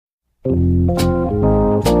Tell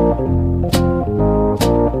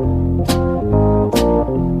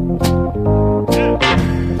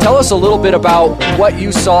us a little bit about what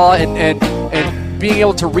you saw and being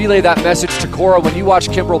able to relay that message to Cora when you watched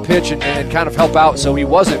Kimbrel pitch and kind of help out so he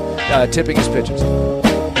wasn't tipping his pitches.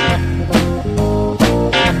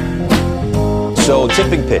 So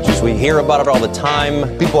tipping pitches, we hear about it all the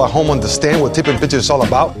time. People at home understand what tipping pitches is all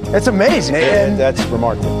about. It's amazing. And that's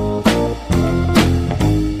remarkable.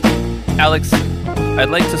 Alex, I'd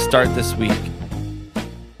like to start this week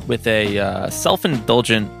with a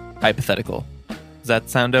self-indulgent hypothetical. Does that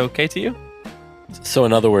sound okay to you? So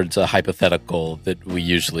in other words, a hypothetical that we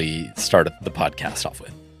usually start the podcast off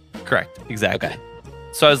with. Correct. Exactly. Okay.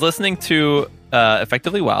 So I was listening to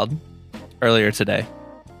Effectively Wild earlier today,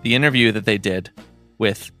 the interview that they did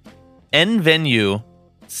with NVenue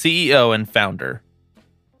CEO and founder,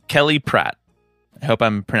 Kelly Pratt. I hope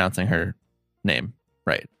I'm pronouncing her name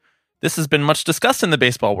right. This has been much discussed in the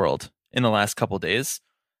baseball world in the last couple of days.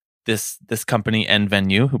 This company,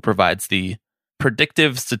 NVenue, who provides the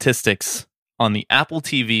predictive statistics on the Apple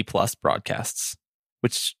TV Plus broadcasts,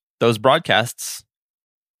 which those broadcasts,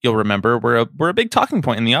 you'll remember, were a big talking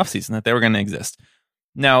point in the offseason that they were going to exist.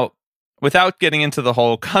 Now, without getting into the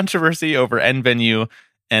whole controversy over NVenue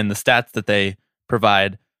and the stats that they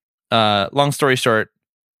provide, long story short,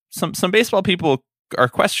 some baseball people are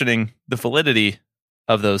questioning the validity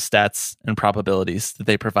of those stats and probabilities that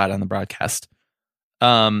they provide on the broadcast.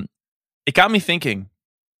 It got me thinking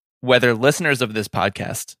whether listeners of this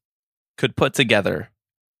podcast could put together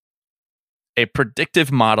a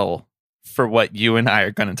predictive model for what you and I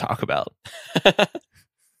are going to talk about.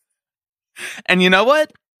 And you know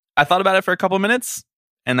what? I thought about it for a couple minutes,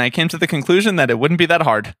 and I came to the conclusion that it wouldn't be that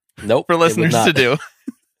hard for listeners to do.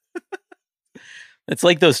 It's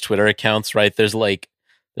like those Twitter accounts, right? There's like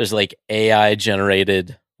AI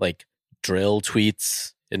generated like drill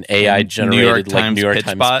tweets and AI generated New York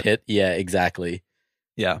Times pit. Yeah, exactly.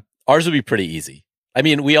 Yeah. Ours would be pretty easy. I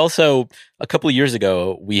mean, we also a couple of years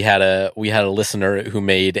ago we had a listener who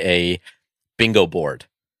made a bingo board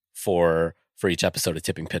for each episode of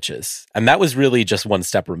Tipping Pitches, and that was really just one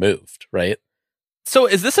step removed, right? So,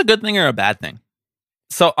 is this a good thing or a bad thing?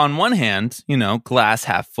 So, on one hand, glass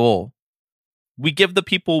half full, we give the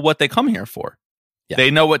people what they come here for. Yeah.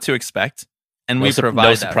 They know what to expect, and we provide no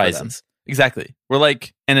that surprises. For them. Exactly. We're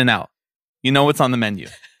like In-N-Out. You know what's on the menu.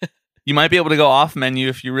 You might be able to go off menu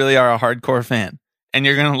if you really are a hardcore fan, and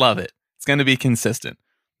you're going to love it. It's going to be consistent,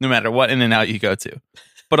 no matter what In-N-Out you go to.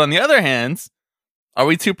 But on the other hand, are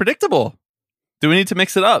we too predictable? Do we need to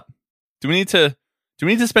mix it up? Do we need to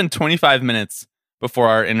spend 25 minutes before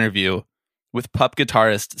our interview with Pup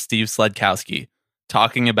guitarist Steve Sledkowski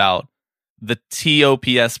talking about the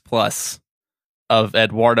TOPS plus of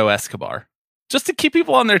Eduardo Escobar, just to keep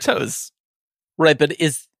people on their toes? Right, but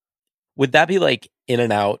would that be like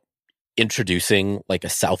In-N-Out introducing like a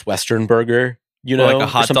Southwestern burger, like a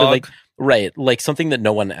hot dog? Like something that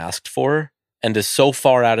no one asked for and is so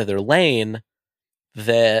far out of their lane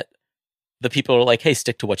that the people are like, hey,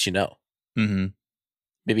 stick to what you know. Mm-hmm.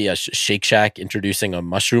 Maybe a Shake Shack introducing a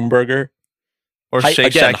mushroom burger. Or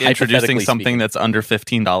Shake Shack introducing something that's under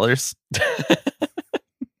 $15.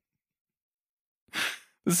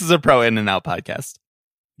 This is a pro In-N-Out podcast.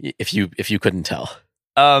 If you couldn't tell.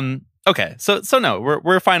 Okay. So no,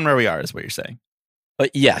 we're fine where we are, is what you're saying.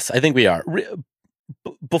 But yes, I think we are.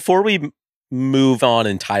 Before we move on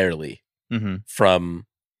entirely from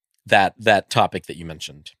that topic that you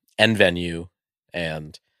mentioned, NVenue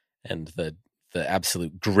and the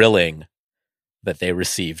absolute grilling that they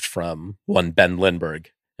received from one Ben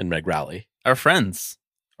Lindbergh and Meg Rowley. Our friends.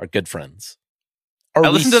 Our good friends. I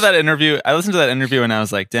listened to that interview and I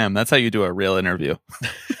was like, damn, that's how you do a real interview.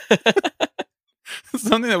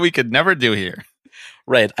 Something that we could never do here.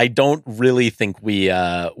 Right. I don't really think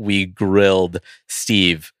we grilled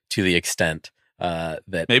Steve to the extent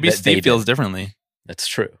that maybe Steve feels differently. That's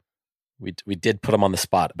true. We did put him on the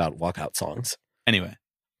spot about walkout songs. Anyway.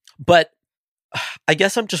 But I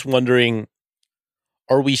guess I'm just wondering,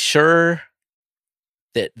 are we sure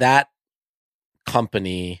that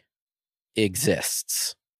company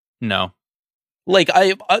exists? No. Like,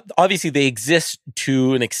 obviously they exist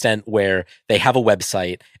to an extent where they have a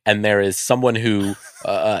website and there is someone who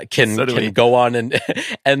can go on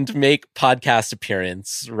and make podcast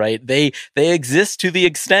appearance, right? They exist to the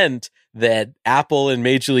extent that Apple and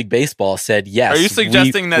Major League Baseball said yes. Are you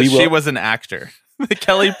suggesting that she was an actor?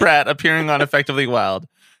 Kelly Pratt appearing on Effectively Wild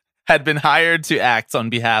had been hired to act on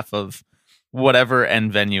behalf of whatever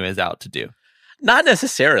NVenue is out to do? Not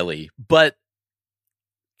necessarily, but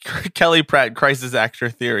Kelly Pratt crisis actor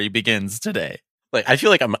theory begins today. Like, I feel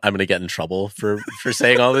like I'm going to get in trouble for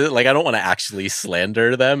saying all this. Like, I don't want to actually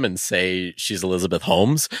slander them and say she's Elizabeth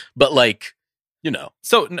Holmes, but like,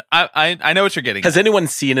 So I know what you're getting. Has anyone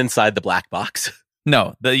seen inside the black box?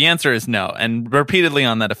 No, the answer is no. And repeatedly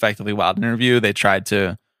on that Effectively Wild interview, they tried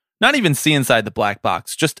to not even see inside the black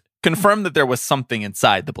box, just confirm that there was something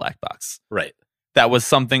inside the black box. Right. That was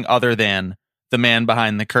something other than the man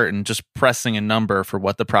behind the curtain just pressing a number for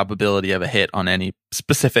what the probability of a hit on any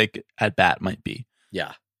specific at bat might be.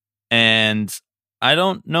 Yeah. And I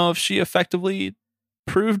don't know if she effectively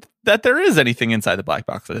proved that there is anything inside the black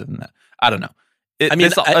box other than that. I don't know.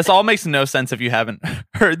 This all makes no sense if you haven't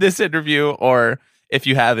heard this interview, or if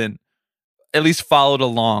you haven't at least followed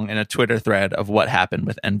along in a Twitter thread of what happened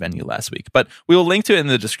with NVenue last week. But we will link to it in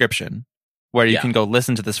the description, where you can go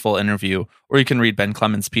listen to this full interview, or you can read Ben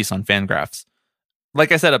Clement's piece on Fangraphs.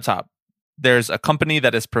 Like I said up top, there's a company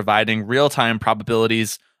that is providing real-time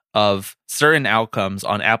probabilities of certain outcomes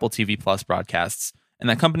on Apple TV Plus broadcasts. And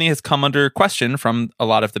that company has come under question from a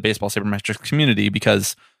lot of the Baseball Sabermetrics community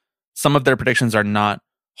because some of their predictions are not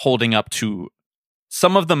holding up to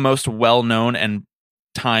some of the most well-known and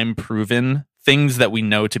time-proven things that we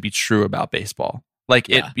know to be true about baseball. Like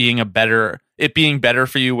it being better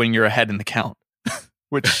for you when you're ahead in the count,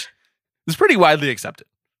 which is pretty widely accepted.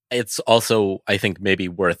 It's also, I think, maybe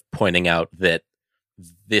worth pointing out that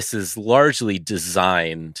this is largely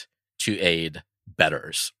designed to aid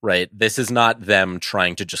bettors, right? This is not them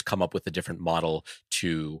trying to just come up with a different model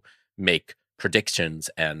to make predictions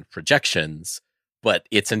and projections, but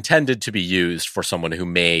it's intended to be used for someone who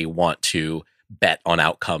may want to bet on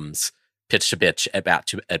outcomes, pitch to pitch, at bat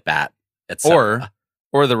to at bat, etc.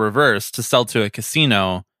 Or the reverse, to sell to a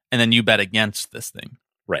casino and then you bet against this thing.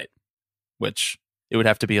 Right. Which it would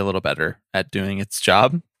have to be a little better at doing its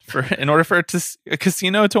job in order for a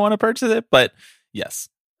casino to want to purchase it. But yes,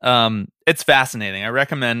 it's fascinating. I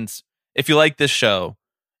recommend, if you like this show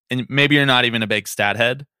and maybe you're not even a big stat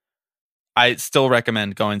head, I still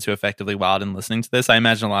recommend going to Effectively Wild and listening to this. I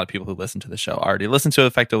imagine a lot of people who listen to the show already listen to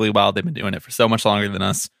Effectively Wild. They've been doing it for so much longer than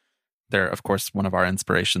us. They're, of course, one of our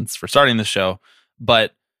inspirations for starting the show.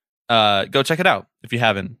 But go check it out if you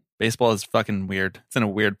haven't. Baseball is fucking weird. It's in a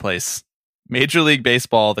weird place. Major League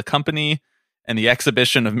Baseball, the company and the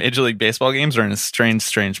exhibition of Major League Baseball games are in a strange,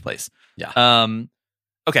 strange place. Yeah.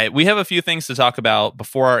 Okay, we have a few things to talk about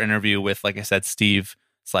before our interview with, like I said, Steve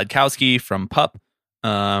Slydkowski from PUP,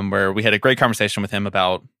 where we had a great conversation with him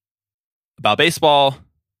about baseball,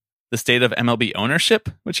 the state of MLB ownership,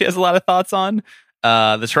 which he has a lot of thoughts on,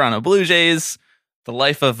 the Toronto Blue Jays, the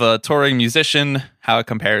life of a touring musician, how it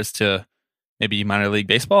compares to maybe minor league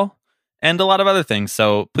baseball, and a lot of other things.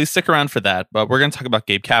 So please stick around for that. But we're going to talk about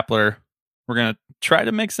Gabe Kapler. We're going to try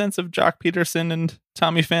to make sense of Jock Peterson and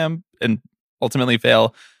Tommy Pham and ultimately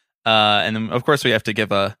fail. And then, of course, we have to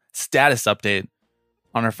give a status update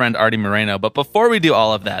on our friend Artie Moreno. But before we do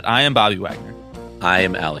all of that, I am Bobby Wagner. I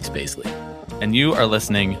am Alex Baisley. And you are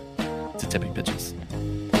listening to Tipping Pitches.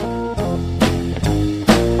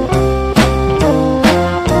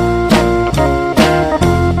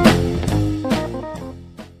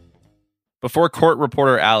 Before court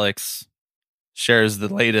reporter Alex shares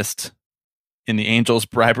the latest in the Angels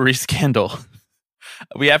bribery scandal,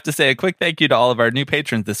 we have to say a quick thank you to all of our new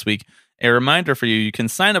patrons this week. A reminder for you, you can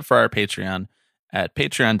sign up for our Patreon at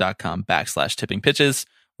patreon.com/tippingpitches,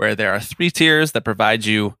 where there are 3 tiers that provide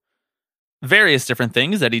you various different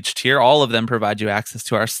things at each tier. All of them provide you access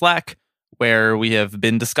to our Slack, where we have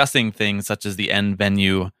been discussing things such as the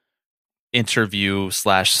NVenue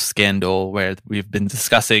interview/scandal, where we've been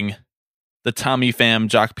discussing the Tommy Pham,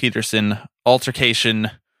 Jock Peterson altercation,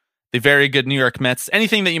 the very good New York Mets.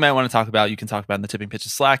 Anything that you might want to talk about, you can talk about in the Tipping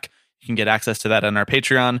Pitches Slack. You can get access to that on our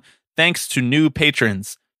Patreon. Thanks to new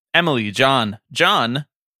patrons, Emily, John,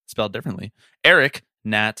 spelled differently, Eric,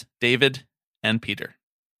 Nat, David, and Peter.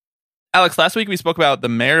 Alex, last week we spoke about the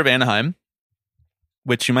mayor of Anaheim,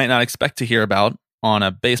 which you might not expect to hear about on a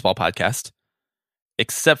baseball podcast,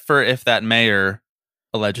 except for if that mayor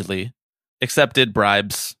allegedly accepted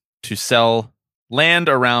bribes to sell land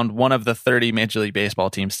around one of the 30 Major League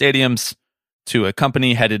Baseball team stadiums to a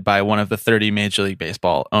company headed by one of the 30 Major League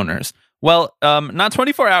Baseball owners. Well, not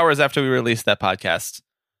 24 hours after we released that podcast,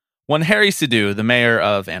 one Harry Sidhu, the mayor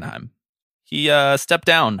of Anaheim, he stepped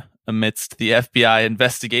down amidst the FBI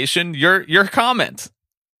investigation. Your comment.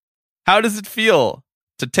 How does it feel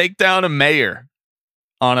to take down a mayor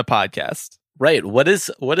on a podcast? Right. What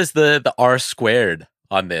is the R squared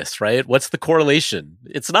on this, right? What's the correlation?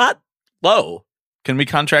 It's not low. Can we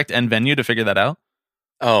contract NVenue to figure that out?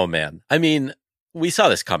 Oh, man. I mean, we saw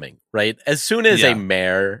this coming, right? As soon as a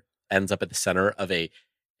mayor ends up at the center of a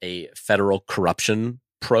a federal corruption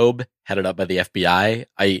probe headed up by the FBI,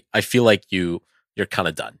 I feel like you're kind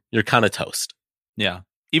of done. You're kind of toast. Yeah.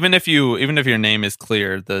 Even if your name is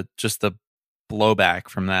clear, the blowback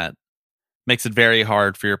from that makes it very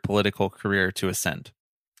hard for your political career to ascend.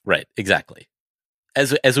 Right, exactly.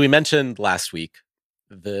 As we mentioned last week,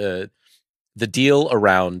 the deal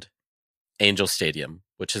around Angel Stadium,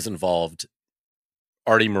 which has involved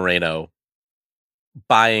Arte Moreno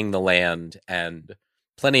buying the land and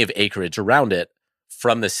plenty of acreage around it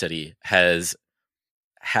from the city, has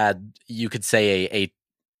had, you could say, a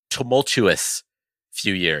tumultuous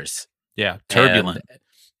few years. Yeah, turbulent.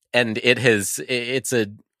 And it's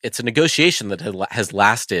a negotiation that has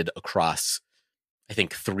lasted across, I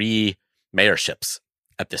think, 3 mayorships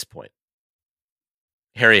at this point.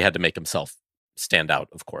 Harry had to make himself stand out,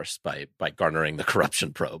 of course, by garnering the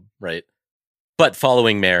corruption probe, right? But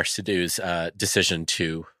following Mayor Sadoo's decision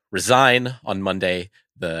to resign on Monday,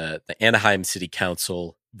 the Anaheim City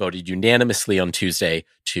Council voted unanimously on Tuesday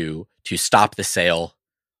to stop the sale.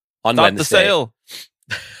 On Wednesday,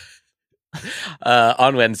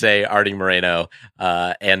 on Wednesday, Arte Moreno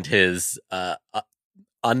and his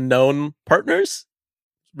unknown partners,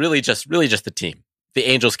 really just the team. The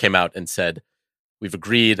Angels came out and said, "We've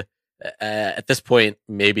agreed. At this point,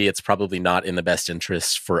 maybe it's probably not in the best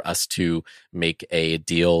interest for us to make a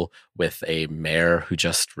deal with a mayor who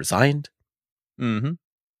just resigned." Mm-hmm.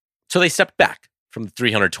 So they stepped back from the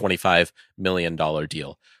 $325 million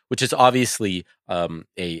deal, which is obviously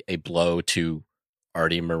a blow to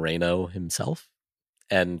Arte Moreno himself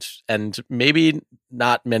and maybe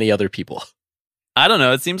not many other people. I don't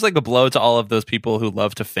know. It seems like a blow to all of those people who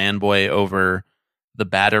love to fanboy over the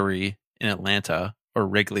Battery in Atlanta or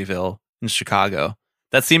Wrigleyville in Chicago.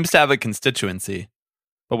 That seems to have a constituency.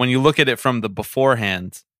 But when you look at it from the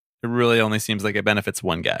beforehand, it really only seems like it benefits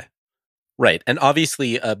one guy. Right. And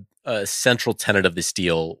obviously a central tenet of this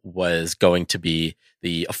deal was going to be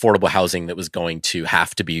the affordable housing that was going to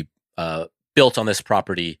have to be built on this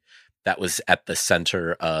property. That was at the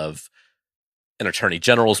center of an attorney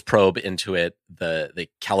general's probe into it, the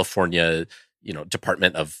California,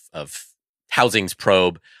 Department of Housing's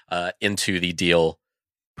probe into the deal.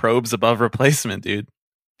 Probes above replacement, dude.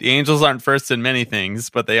 The Angels aren't first in many things,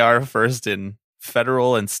 but they are first in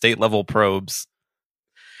federal and state level probes.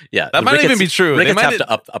 Yeah, that might even be true. Ricketts have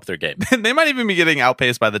to up their game. They might even be getting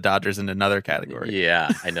outpaced by the Dodgers in another category. Yeah,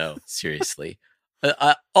 I know. Seriously.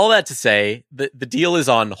 All that to say, the deal is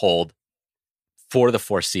on hold for the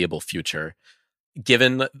foreseeable future.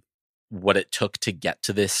 Given what it took to get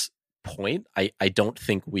to this point, I don't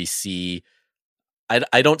think we see...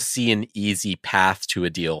 I don't see an easy path to a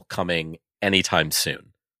deal coming anytime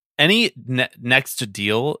soon. Any next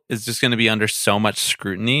deal is just going to be under so much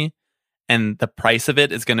scrutiny, and the price of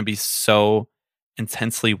it is going to be so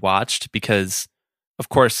intensely watched because, of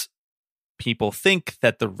course, people think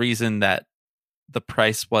that the reason that the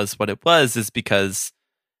price was what it was is because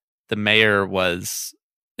the mayor was...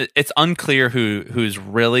 It's unclear who's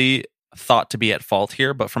really thought to be at fault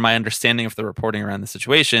here, but from my understanding of the reporting around the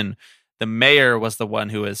situation, the mayor was the one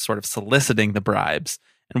who was sort of soliciting the bribes,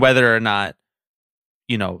 and whether or not,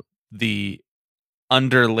 the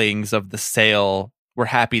underlings of the sale were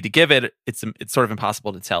happy to give it, it's sort of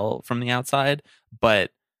impossible to tell from the outside.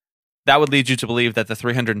 But that would lead you to believe that the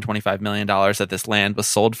 $325 million that this land was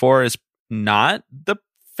sold for is not the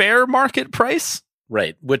fair market price.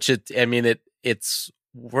 Right. Which it's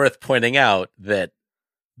worth pointing out that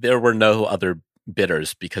there were no other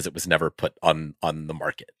bidders because it was never put on the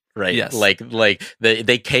market. Right. Yes. Like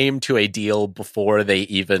they came to a deal before they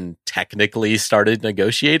even technically started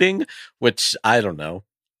negotiating, which I don't know.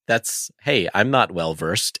 Hey, I'm not well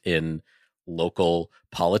versed in local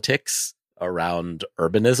politics around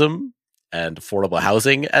urbanism and affordable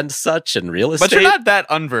housing and such and real estate. But you're not that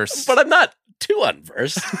unversed. But I'm not too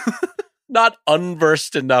unversed. Not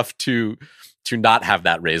unversed enough to not have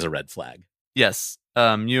that raise a red flag. Yes.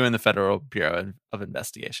 You and the Federal Bureau of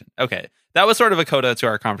Investigation. Okay. That was sort of a coda to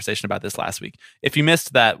our conversation about this last week. If you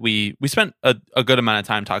missed that, we spent a good amount of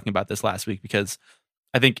time talking about this last week because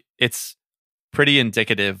I think it's pretty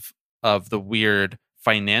indicative of the weird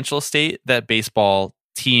financial state that baseball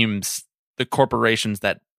teams, the corporations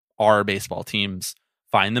that are baseball teams,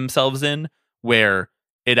 find themselves in, where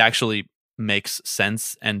it actually makes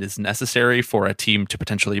sense and is necessary for a team to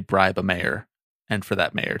potentially bribe a mayor and for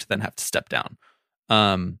that mayor to then have to step down.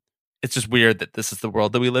 It's just weird that this is the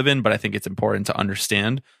world that we live in, but I think it's important to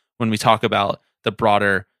understand when we talk about the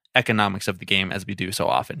broader economics of the game as we do so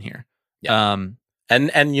often here. Yeah.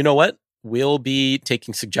 And you know what? We'll be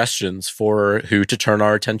taking suggestions for who to turn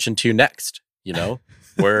our attention to next,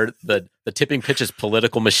 where the tipping pitches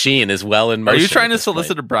political machine is well in motion. Are you trying to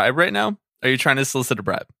solicit a bribe right now? Are you trying to solicit a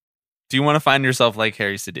bribe? Do you want to find yourself like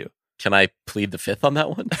Harry Sidhu? Can I plead the fifth on that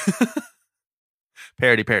one?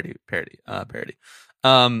 Parody.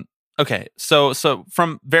 Okay, so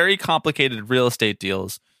from very complicated real estate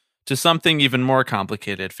deals to something even more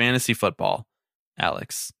complicated, fantasy football,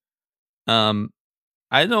 Alex.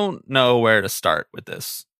 I don't know where to start with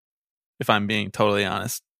this, if I'm being totally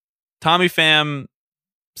honest. Tommy Pham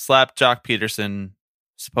slapped Jock Peterson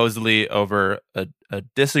supposedly over a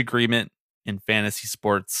disagreement in fantasy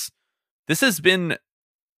sports. This has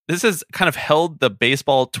kind of held the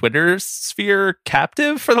baseball Twitter sphere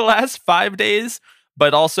captive for the last 5 days,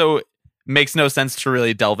 but also makes no sense to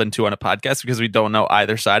really delve into on a podcast because we don't know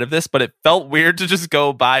either side of this, but it felt weird to just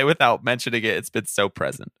go by without mentioning it. It's been so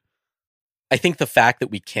present. I think the fact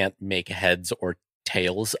that we can't make heads or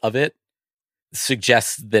tails of it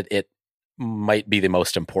suggests that it might be the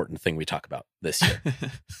most important thing we talk about this year.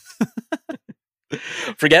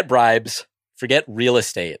 Forget bribes, forget real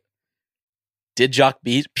estate. Did Jock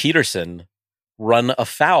Peterson run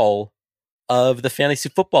afoul of the Fantasy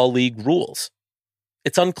Football League rules?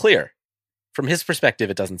 It's unclear. From his perspective,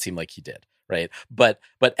 it doesn't seem like he did, right? But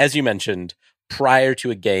as you mentioned, prior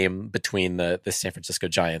to a game between the San Francisco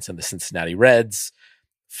Giants and the Cincinnati Reds,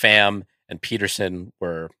 Pham and Peterson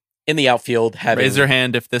were in the outfield having... Raise your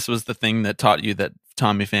hand if this was the thing that taught you that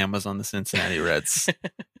Tommy Pham was on the Cincinnati Reds.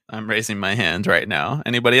 I'm raising my hand right now.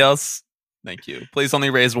 Anybody else? Thank you. Please only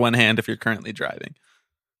raise one hand if you're currently driving.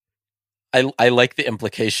 I like the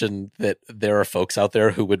implication that there are folks out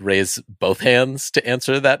there who would raise both hands to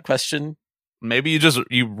answer that question. Maybe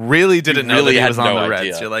you really didn't know that he was on the Reds.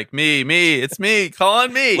 Idea. You're like, me, it's me, call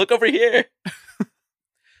on me. Look over here.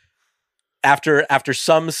 After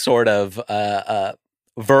some sort of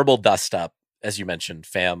verbal dust up, as you mentioned,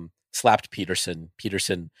 Pham slapped Peterson.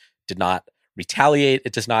 Peterson did not retaliate,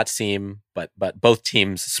 it does not seem, but both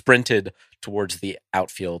teams sprinted towards the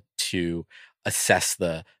outfield to assess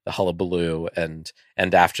the hullabaloo, and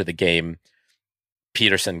after the game,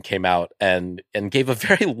 Peterson came out and gave a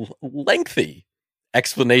very lengthy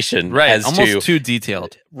explanation, right? As almost too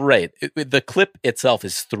detailed, right? The clip itself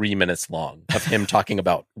is 3 minutes long of him talking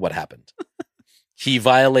about what happened. He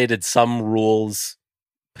violated some rules,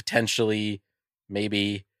 potentially,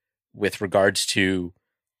 maybe with regards to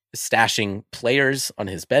stashing players on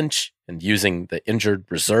his bench and using the injured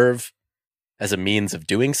reserve as a means of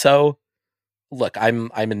doing so. Look,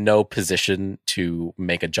 I'm in no position to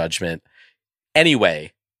make a judgment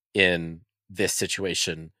anyway in this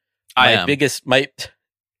situation. Yeah.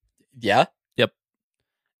 Yep.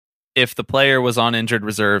 If the player was on injured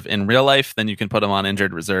reserve in real life, then you can put him on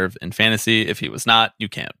injured reserve in fantasy. If he was not, you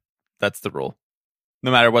can't. That's the rule.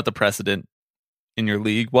 No matter what the precedent in your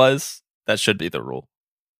league was, that should be the rule.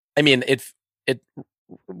 I mean,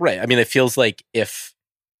 right. I mean, it feels like if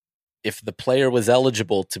the player was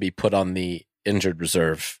eligible to be put on the injured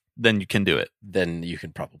reserve, then you can do it. Then you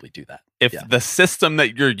can probably do that. If the system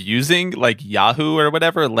that you're using, like Yahoo or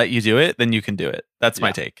whatever, let you do it, then you can do it. That's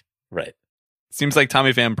my take. Right. Seems like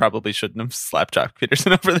Tommy Pham probably shouldn't have slapped Jock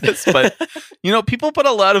Peterson over this, but people put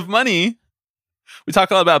a lot of money. We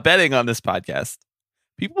talk a lot about betting on this podcast.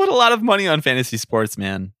 People put a lot of money on fantasy sports,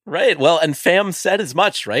 man. Right. Well, and Pham said as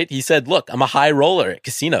much, right? He said, look, I'm a high roller at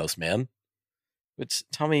casinos, man. Which,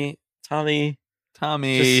 Tommy,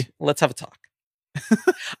 just, let's have a talk.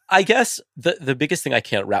 I guess the biggest thing I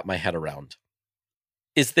can't wrap my head around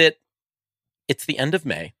is that it's the end of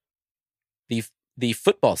May. The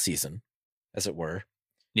football season, as it were,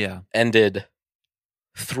 ended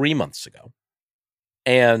 3 months ago.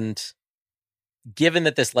 And given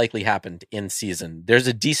that this likely happened in season, there's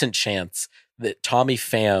a decent chance that Tommy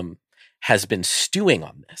Pham has been stewing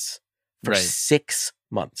on this for 6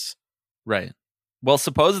 months. Right. Well,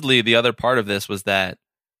 supposedly the other part of this was that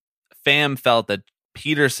Pham felt that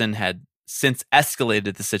Peterson had since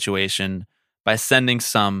escalated the situation by sending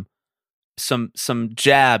some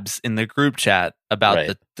jabs in the group chat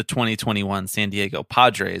about the 2021 San Diego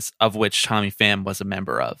Padres, of which Tommy Pham was a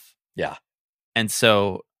member of. Yeah. And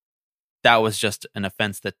so that was just an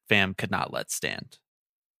offense that Pham could not let stand.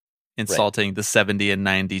 Insulting the 70 and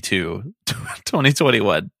 92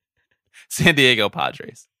 2021 San Diego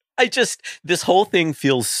Padres. This whole thing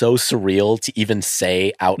feels so surreal to even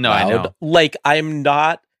say out loud. I know. Like, I'm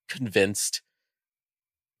not convinced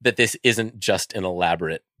that this isn't just an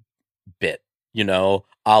elaborate bit,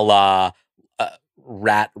 a la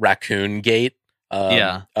Raccoon Gate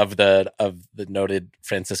of the noted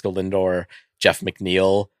Francisco Lindor, Jeff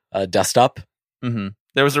McNeil dust up. Mm-hmm.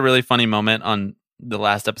 There was a really funny moment on the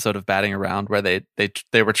last episode of Batting Around where they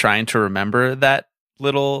were trying to remember that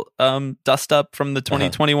little dust up from the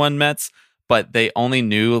 2021 Mets, but they only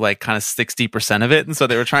knew like kind of 60% of it. And so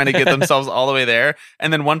they were trying to get themselves all the way there.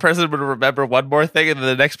 And then one person would remember one more thing, and then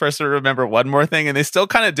the next person would remember one more thing. And they still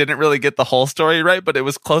kind of didn't really get the whole story right, but it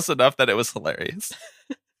was close enough that it was hilarious.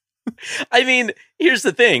 I mean, here's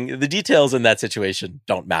the thing. The details in that situation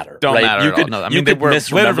don't matter. Don't right? matter You at could, all. No, I you mean, they could were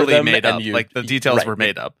misremember literally them made and up. you- Like the details right. were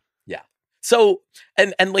made up. Yeah. So,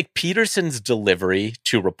 and like Peterson's delivery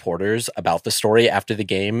to reporters about the story after the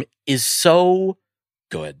game is so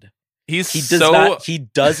good. He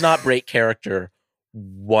does not break character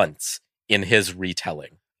once in his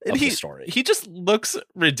retelling of the story. He just looks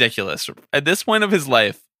ridiculous at this point of his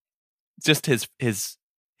life. Just his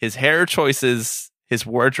hair choices, his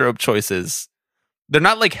wardrobe choices, they're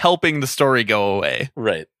not like helping the story go away.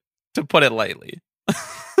 Right. To put it lightly.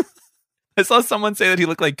 I saw someone say that he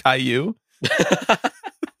looked like Caillou.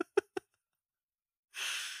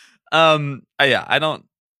 Yeah, I don't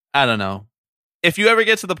know. If you ever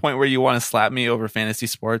get to the point where you want to slap me over fantasy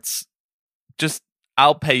sports,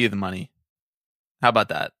 I'll pay you the money. How about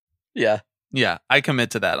that? Yeah. Yeah, I commit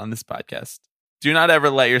to that on this podcast. Do not ever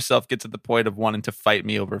let yourself get to the point of wanting to fight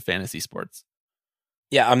me over fantasy sports.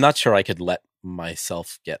 Yeah, I'm not sure I could let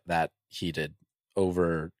myself get that heated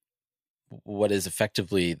over what is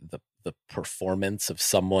effectively the performance of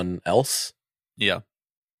someone else. Yeah.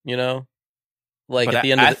 You know? Like but at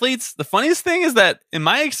the end athletes, the funniest thing is that in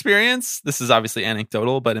my experience, this is obviously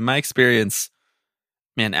anecdotal, but in my experience,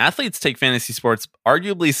 man, athletes take fantasy sports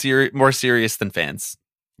arguably more serious than fans.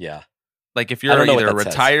 Yeah. Like if you're either a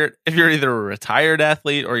retired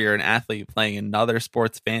athlete or you're an athlete playing another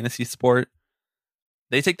sports fantasy sport,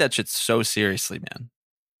 they take that shit so seriously, man.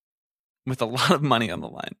 With a lot of money on the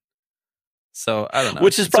line. So I don't know.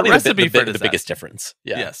 Which is it's probably the biggest difference.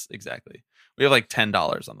 Yeah. Yes, exactly. We have like $10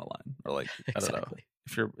 on the line, or like I don't know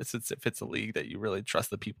if it's a league that you really trust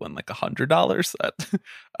the people in like $100.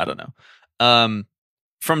 I don't know.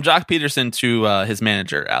 From Jock Peterson to his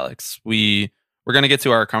manager Alex, we're going to get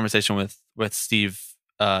to our conversation with Steve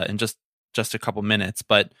in just a couple minutes,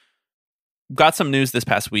 but got some news this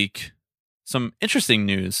past week, some interesting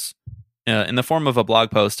news in the form of a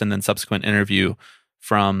blog post and then subsequent interview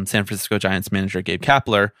from San Francisco Giants manager Gabe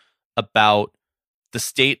Kapler about the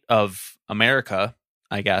state of America,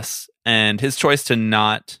 I guess, and his choice to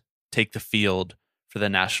not take the field for the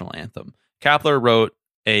national anthem. Kapler wrote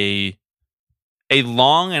a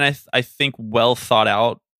long and I think well thought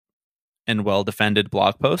out and well defended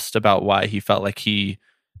blog post about why he felt like he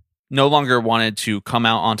no longer wanted to come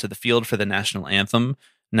out onto the field for the national anthem.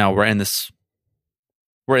 Now we're in this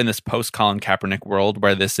post Colin Kaepernick world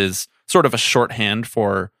where this is sort of a shorthand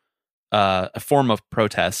for a form of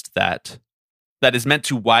protest that is meant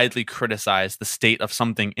to widely criticize the state of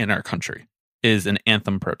something in our country, is an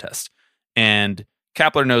anthem protest. And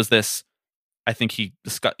Kapler knows this. I think he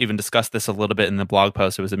even discussed this a little bit in the blog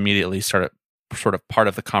post. It was immediately sort of part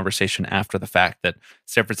of the conversation after the fact that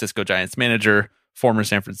San Francisco Giants manager, former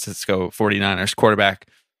San Francisco 49ers quarterback.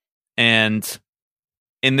 And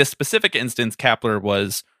in this specific instance, Kapler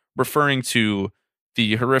was referring to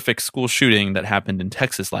the horrific school shooting that happened in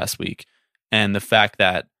Texas last week and the fact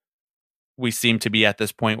that we seem to be at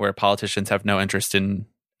this point where politicians have no interest in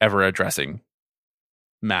ever addressing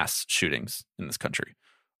mass shootings in this country.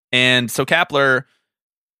 And so Kapler,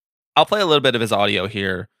 I'll play a little bit of his audio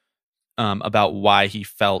here about why he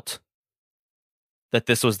felt that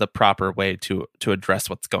this was the proper way to address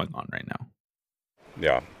what's going on right now.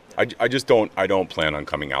 Yeah, I just don't plan on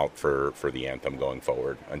coming out for the anthem going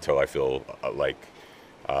forward until I feel like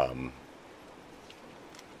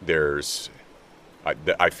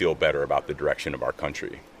I feel better about the direction of our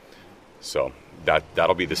country. So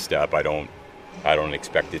that'll be the step. I don't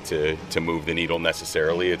expect it to move the needle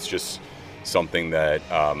necessarily. It's just something that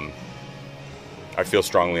I feel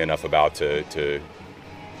strongly enough about to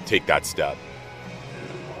take that step.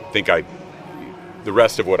 I think the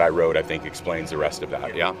rest of what I wrote, I think, explains the rest of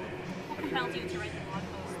that. Yeah. What compelled you to write the blog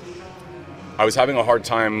post? I was having a hard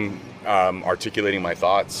time articulating my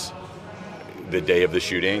thoughts the day of the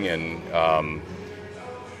shooting and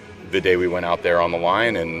the day we went out there on the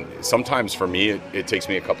line. And sometimes for me, it takes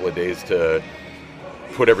me a couple of days to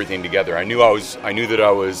put everything together. I knew that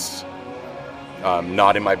I was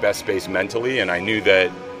not in my best space mentally, and I knew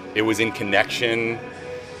that it was in connection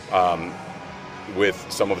with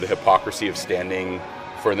some of the hypocrisy of standing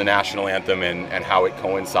for the national anthem and how it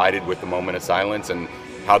coincided with the moment of silence and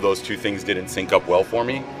how those two things didn't sync up well for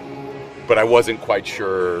me. But I wasn't quite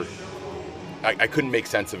sure. I couldn't make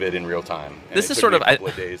sense of it in real time. And this is sort of,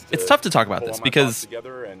 it's tough to talk about this because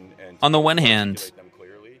on the one hand,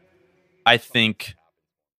 I think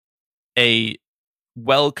a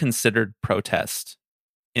well-considered protest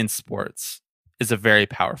in sports is a very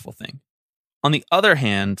powerful thing. On the other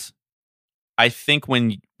hand, I think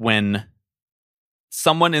when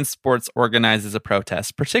someone in sports organizes a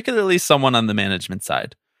protest, particularly someone on the management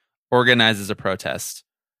side organizes a protest,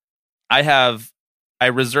 I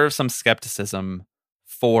reserve some skepticism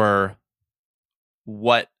for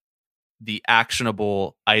what the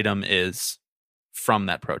actionable item is from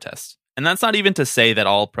that protest. And that's not even to say that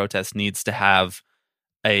all protest needs to have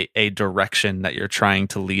a direction that you're trying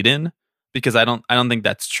to lead in, because I don't think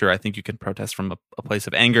that's true. I think you can protest from a place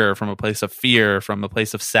of anger, from a place of fear, from a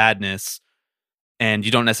place of sadness, and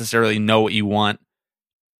you don't necessarily know what you want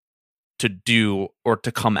to do or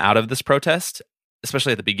to come out of this protest,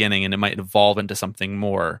 especially at the beginning, and it might evolve into something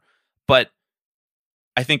more. But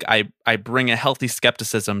I think I bring a healthy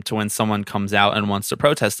skepticism to when someone comes out and wants to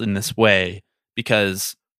protest in this way,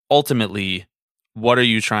 because ultimately, what are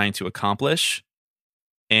you trying to accomplish?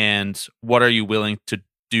 And what are you willing to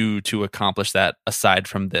do to accomplish that aside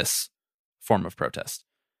from this form of protest?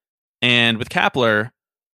 And with Kapler,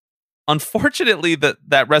 unfortunately,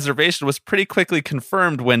 that reservation was pretty quickly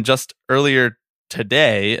confirmed when just earlier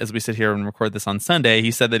today, as we sit here and record this on Sunday,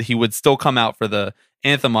 he said that he would still come out for the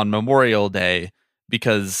anthem on Memorial Day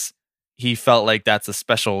because he felt like that's a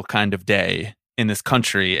special kind of day in this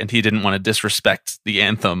country, and he didn't want to disrespect the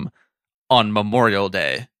anthem on Memorial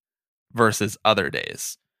Day versus other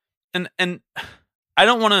days. And I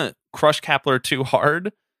don't want to crush Kapler too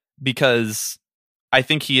hard, because I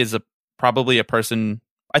think he is probably a person.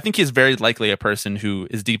 I think he is very likely a person who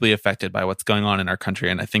is deeply affected by what's going on in our country,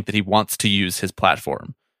 and I think that he wants to use his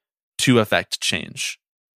platform to affect change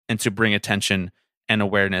and to bring attention and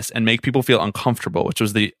awareness and make people feel uncomfortable, which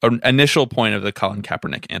was the initial point of the Colin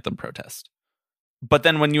Kaepernick anthem protest. But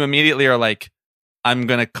then when you immediately are like, I'm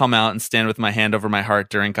going to come out and stand with my hand over my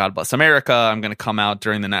heart during God Bless America, I'm going to come out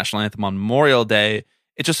during the national anthem on Memorial Day,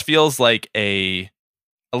 it just feels like a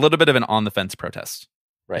little bit of an on-the-fence protest.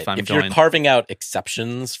 Right. If you're carving out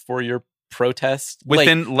exceptions for your protest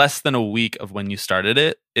within less than a week of when you started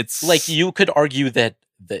it, it's like you could argue that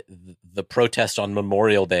the protest on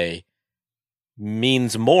Memorial Day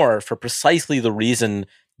means more for precisely the reason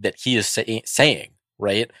that he is saying,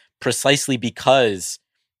 right? Precisely because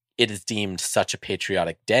it is deemed such a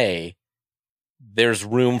patriotic day, there's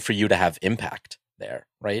room for you to have impact there,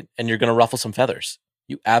 right? And you're going to ruffle some feathers.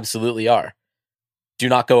 You absolutely are. Do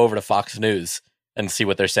not go over to Fox News and see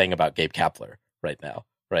what they're saying about Gabe Kapler right now,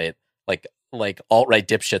 right? Like alt-right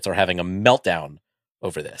dipshits are having a meltdown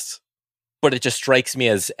over this. But it just strikes me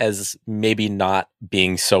as maybe not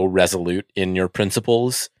being so resolute in your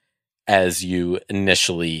principles as you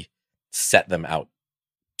initially set them out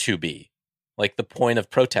to be. Like, the point of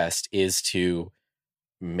protest is to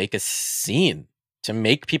make a scene, to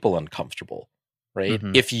make people uncomfortable, right?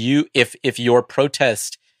 Mm-hmm. If your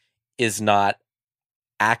protest is not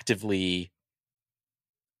actively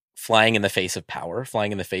flying in the face of power,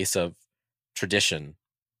 flying in the face of tradition,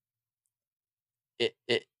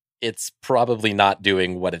 it's probably not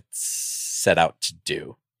doing what it's set out to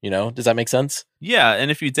do. You know, does that make sense? Yeah,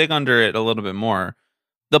 and if you dig under it a little bit more,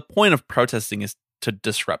 the point of protesting is to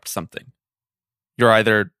disrupt something. You're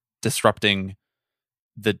either disrupting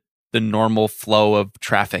the normal flow of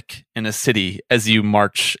traffic in a city as you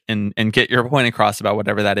march and get your point across about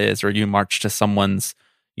whatever that is, or you march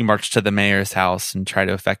to the mayor's house and try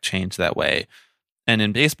to affect change that way. And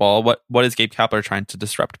in baseball, what is Gabe Kapler trying to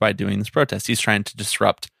disrupt by doing this protest? He's trying to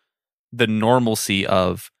disrupt the normalcy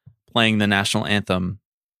of playing the national anthem,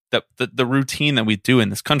 the routine that we do in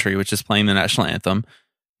this country, which is playing the national anthem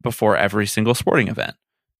before every single sporting event.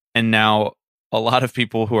 And now a lot of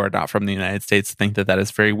people who are not from the United States think that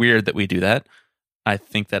is very weird that we do that. I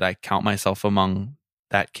think that I count myself among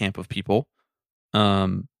that camp of people.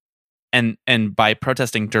 And by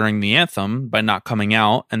protesting during the anthem, by not coming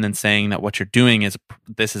out and then saying that what you're doing is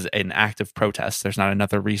this is an active protest, there's not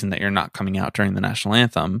another reason that you're not coming out during the national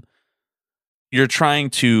anthem, you're trying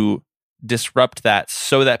to disrupt that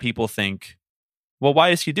so that people think, well, why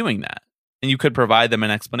is he doing that? And you could provide them an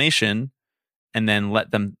explanation and then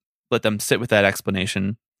let them sit with that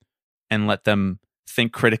explanation and let them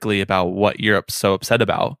think critically about what you're so upset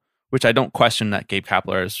about, which I don't question that Gabe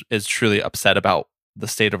Kapler is truly upset about the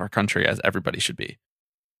state of our country, as everybody should be.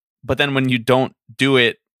 But then when you don't do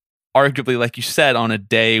it, arguably, like you said, on a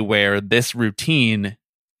day where this routine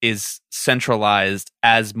is centralized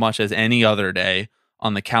as much as any other day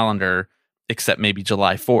on the calendar, except maybe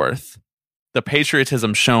July 4th, the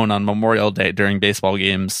patriotism shown on Memorial Day during baseball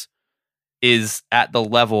games is at the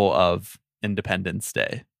level of Independence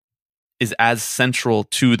Day, is as central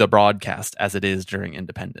to the broadcast as it is during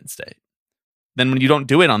Independence Day. then when you don't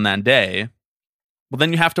do it on that day, well,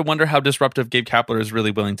 then you have to wonder how disruptive Gabe Kapler is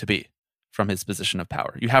really willing to be from his position of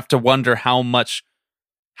power. You have to wonder how much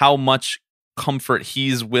comfort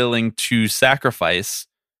he's willing to sacrifice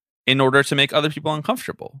in order to make other people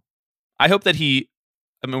uncomfortable. I hope that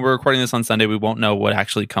we're recording this on Sunday. We won't know what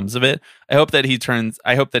actually comes of it. I hope that he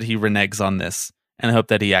reneges on this, and I hope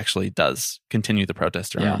that he actually does continue the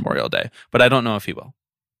protest during Memorial Day. But I don't know if he will.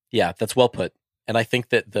 Yeah, that's well put. And I think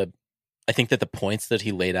that the points that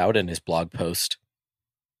he laid out in his blog post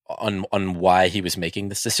on why he was making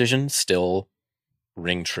this decision still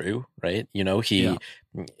ring true, right? You know,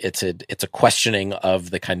 it's a questioning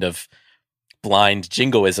of the kind of blind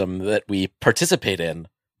jingoism that we participate in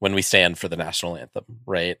when we stand for the national anthem,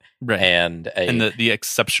 right? Right. And the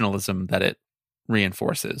exceptionalism that it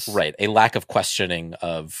reinforces. Right. A lack of questioning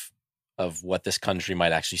of what this country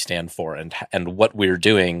might actually stand for and what we're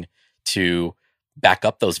doing to back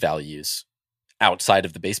up those values outside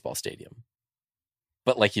of the baseball stadium.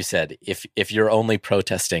 But like you said, if you're only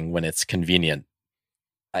protesting when it's convenient,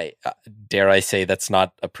 dare I say that's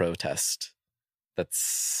not a protest.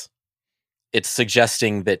 It's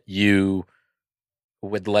suggesting that you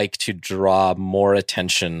would like to draw more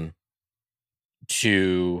attention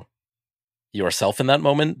to yourself in that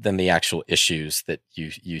moment than the actual issues that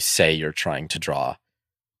you say you're trying to draw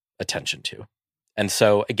attention to. And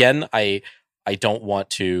so again, I don't want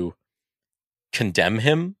to condemn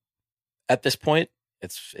him at this point.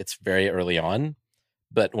 It's very early on,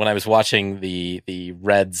 but when I was watching the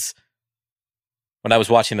Reds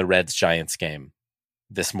Giants game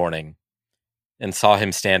this morning and saw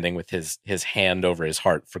him standing with his hand over his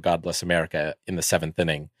heart for God Bless America in the 7th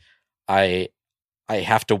inning, I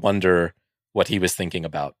have to wonder what he was thinking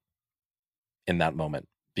about in that moment,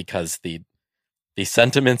 because the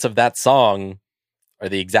sentiments of that song are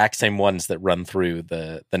the exact same ones that run through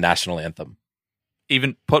the national anthem.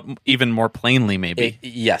 Even put even more plainly, maybe.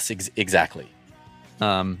 Yes, exactly.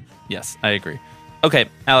 Yes, I agree. Okay,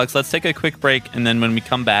 Alex, let's take a quick break, and then when we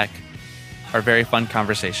come back, our very fun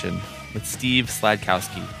conversation with Steve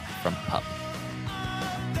Sladkowski from PUP.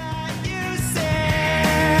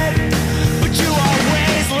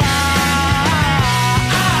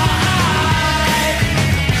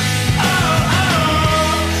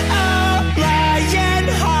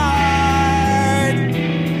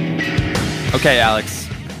 Okay, Alex,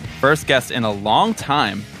 first guest in a long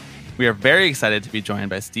time. We are very excited to be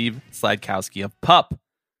joined by Steve Sladkowski of PUP.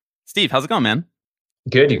 Steve, how's it going, man?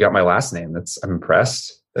 Good. You got my last name. I'm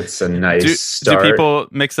impressed. That's a nice start. Do people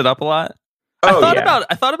mix it up a lot? I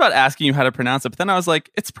thought about asking you how to pronounce it, but then I was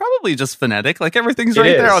like, it's probably just phonetic. Like everything's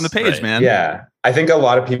right there on the page, right, man. Yeah. I think a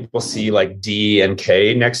lot of people see like D and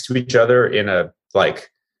K next to each other in a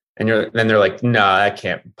like, and then they're like, no, that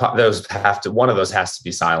can't. One of those has to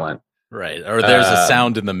be silent. Right. Or there's a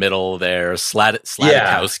sound in the middle there.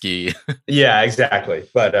 Sladkowski. Yeah, exactly.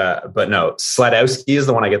 But no, Sladkowski is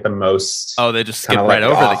the one I get the most. Oh, they just skip right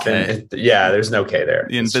over the K. There's no K there.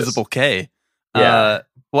 The invisible K. Yeah.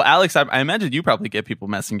 Well, Alex, I imagine you probably get people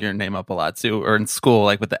messing your name up a lot too, or in school,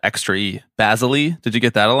 like with the extra E. Basile, did you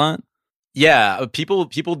get that a lot? Yeah, people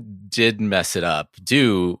do mess it up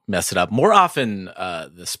more often.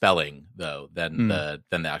 The spelling though than the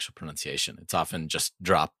actual pronunciation. It's often just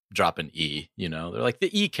drop an E. You know, they're like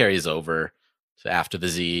the E carries over to after the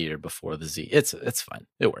Z or before the Z. It's fine.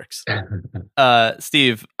 It works.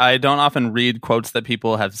 Steve, I don't often read quotes that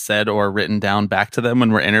people have said or written down back to them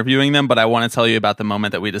when we're interviewing them, but I want to tell you about the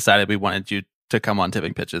moment that we decided we wanted you to come on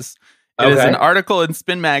Tipping Pitches. It is an article in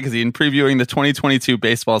Spin Magazine previewing the 2022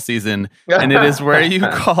 baseball season, and it is where you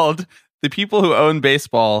called the people who own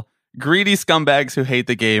baseball greedy scumbags who hate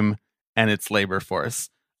the game and its labor force.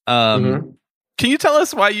 Can you tell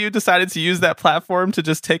us why you decided to use that platform to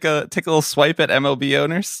just take a little swipe at MLB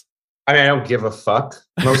owners? I mean, I don't give a fuck,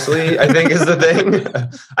 mostly, I think is the thing.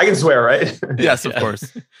 I can swear, right? Yes, of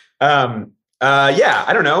course. Yeah,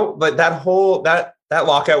 I don't know. But that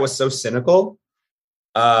lockout was so cynical.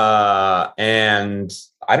 And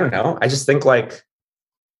I don't know. I just think like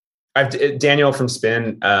Daniel from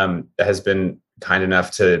Spin has been kind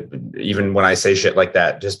enough to, even when I say shit like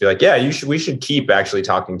that, just be like, yeah, we should keep actually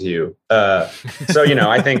talking to you. So, you know,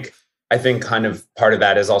 I think kind of part of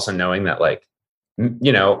that is also knowing that like,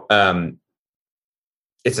 you know,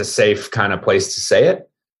 it's a safe kind of place to say it.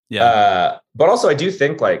 Yeah. But also I do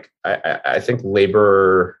think like, I think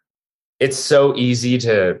labor, it's so easy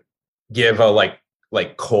to give a like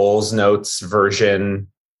Cole's Notes version,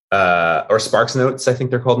 or Sparks Notes, I think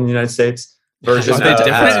they're called in the United States. Version. Are they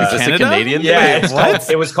different in Is this a Canada? Canadian? Yeah,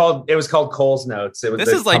 it was called Cole's Notes. This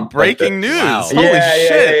is like breaking news. Wow. Holy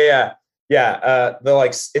shit! Yeah. The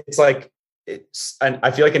like, it's like and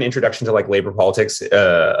I feel like an introduction to like labor politics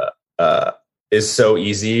is so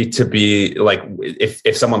easy to be like,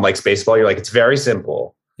 if someone likes baseball, you're like, it's very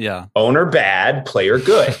simple. Yeah. Owner bad, player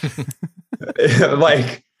good.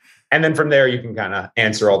 Like, and then from there you can kind of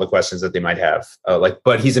answer all the questions that they might have. Like,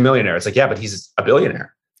 but he's a millionaire. It's like, yeah, but he's a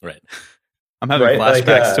billionaire. Right. I'm having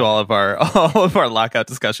flashbacks to all of our lockout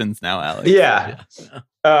discussions now, Alex. Yeah.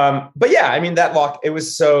 But yeah, I mean, it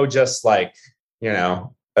was so just like,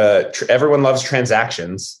 everyone loves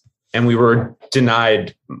transactions. And we were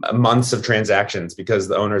denied months of transactions because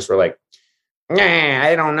the owners were like, nah,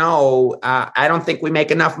 I don't know. I don't think we make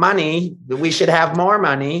enough money. We should have more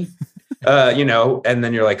money. And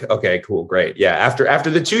then you're like, okay, cool, great. Yeah. After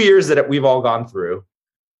the 2 years that we've all gone through,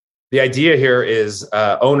 the idea here is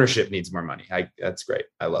ownership needs more money. That's great.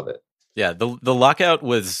 I love it. Yeah, the lockout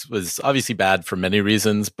was obviously bad for many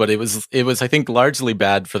reasons, but it was I think largely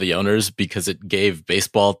bad for the owners because it gave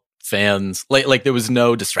baseball fans like there was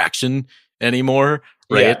no distraction anymore,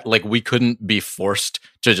 right? Yeah. Like we couldn't be forced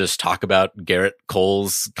to just talk about Garrett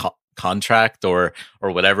Cole's contract or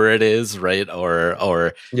whatever it is, right?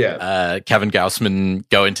 Or Kevin Gausman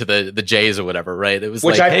going to the Jays or whatever, right? It was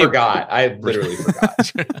which like, I forgot. I literally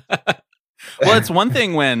forgot. Well, it's one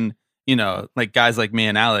thing when like guys like me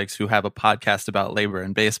and Alex who have a podcast about labor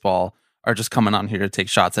and baseball are just coming on here to take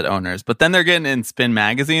shots at owners, but then they're getting in Spin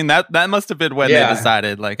Magazine. That must have been when they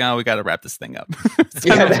decided, like, oh, we got to wrap this thing up.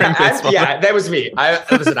 That was me. I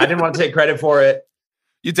didn't want to take credit for it.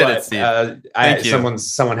 You did it, Steve. Thank you.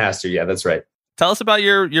 Someone has to. Yeah, that's right. Tell us about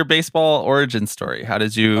your baseball origin story. How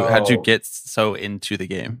did you get so into the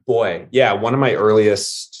game? Boy, yeah, one of my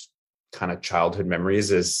earliest kind of childhood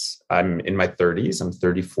memories is I'm in my 30s. I'm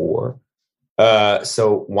 34.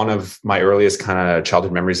 So one of my earliest kind of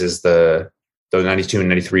childhood memories is the 92 and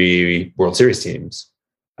 93 World Series teams.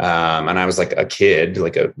 And I was like a kid,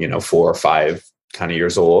 like 4 or 5 kind of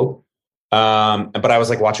years old. But I was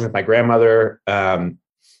like watching with my grandmother.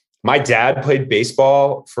 My dad played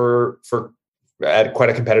baseball for at quite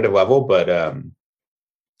a competitive level, but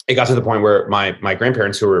it got to the point where my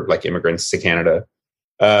grandparents, who were like immigrants to Canada,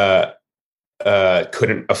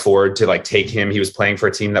 couldn't afford to like take him. He was playing for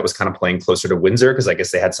a team that was kind of playing closer to Windsor because I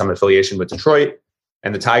guess they had some affiliation with Detroit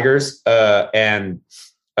and the Tigers, and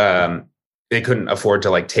they couldn't afford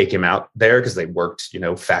to like take him out there because they worked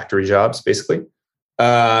factory jobs basically.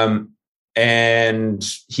 And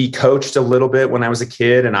he coached a little bit when I was a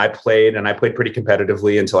kid, and I played pretty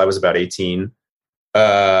competitively until I was about 18.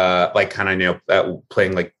 Like kind of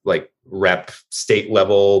playing like rep state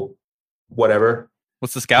level, whatever.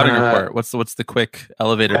 What's the scouting report? What's the quick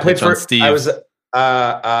elevator pitch on Steve? I was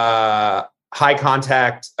high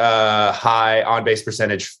contact, high on base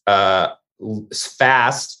percentage,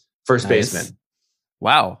 fast first baseman.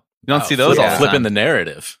 Wow, you don't see those all flipping the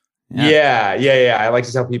narrative. Yeah. I like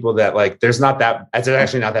to tell people that like there's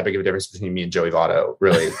actually not that big of a difference between me and Joey Votto,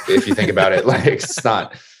 really, if you think about it. Like it's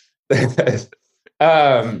not.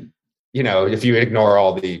 If you ignore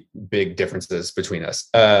all the big differences between us.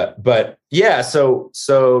 But yeah, so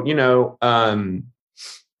and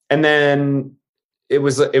then it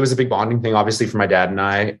was a big bonding thing, obviously, for my dad and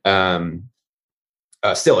I.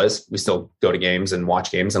 Still is. We still go to games and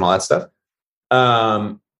watch games and all that stuff.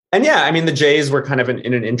 And yeah, I mean, the Jays were kind of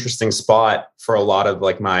in an interesting spot for a lot of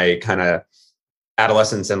like my kind of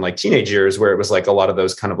adolescence and like teenage years, where it was like a lot of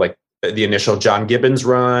those kind of like the initial John Gibbons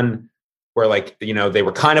run, where like, they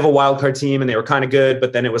were kind of a wild card team and they were kind of good,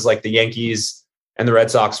 but then it was like the Yankees and the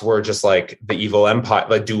Red Sox were just like the evil empire,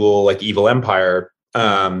 like dual, like evil empire.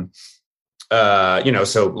 So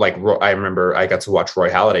like I remember I got to watch Roy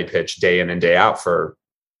Halladay pitch day in and day out for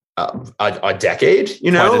a decade,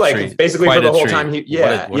 like treat. Basically quite for the whole treat. Time.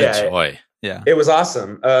 What a joy. Yeah, it was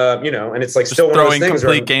awesome. And it's like just still one throwing of those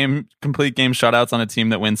things complete game shutouts on a team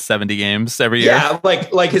that wins 70 games every year. Yeah,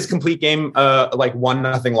 like his complete game, like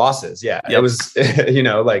 1-0 losses. Yeah, It was,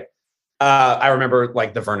 I remember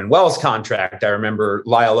like the Vernon Wells contract. I remember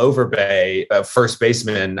Lyle Overbay, first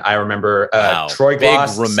baseman. I remember Troy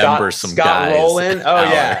Glass, Scott Rowland. Oh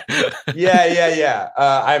yeah, yeah.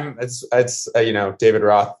 David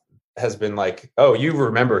Roth has been like, oh, you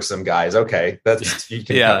remember some guys. Okay. That's, you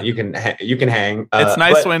can hang. It's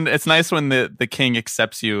nice when the king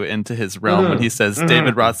accepts you into his realm when he says,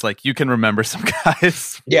 David Roth's like, you can remember some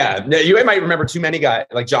guys. Yeah. You might remember too many guys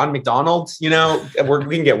like John McDonald, we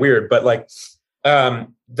can get weird, but like,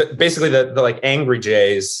 basically the like angry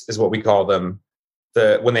Jays is what we call them.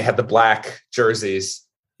 When they had the black jerseys.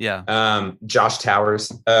 Yeah. Josh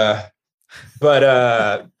Towers.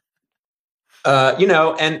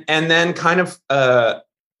 And then kind of,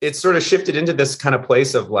 it sort of shifted into this kind of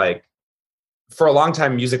place of like for a long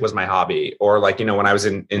time, music was my hobby, or like, you know, when I was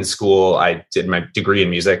in school, I did my degree in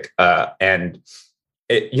music, and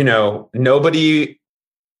it, you know,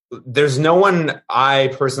 there's no one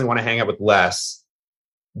I personally want to hang out with less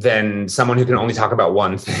than someone who can only talk about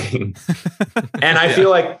one thing. And I feel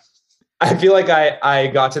like I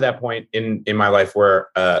got to that point in my life where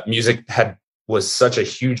music was such a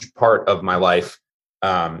huge part of my life,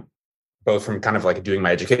 both from kind of like doing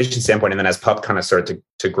my education standpoint, and then as Pup kind of started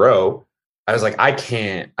to grow, I was like, I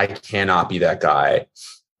cannot be that guy.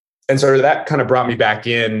 And so that kind of brought me back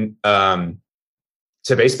in to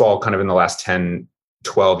baseball kind of in the last 10,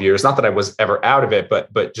 12 years. Not that I was ever out of it,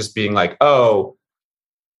 but just being like, oh,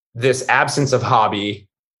 this absence of hobby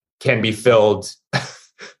can be filled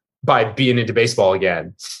by being into baseball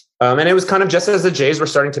again. And it was kind of just as the Jays were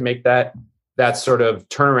starting to make that sort of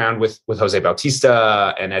turnaround with Jose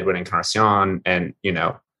Bautista and Edwin Encarnacion and, you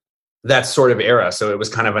know, that sort of era. So it was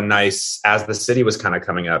kind of a nice, as the city was kind of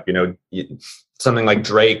coming up, you know, something like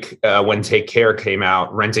Drake, when Take Care came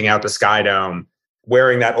out, renting out the Sky Dome,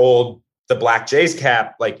 wearing the black Jays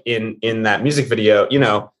cap, like in that music video, you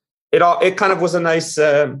know, it kind of was a nice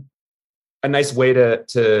way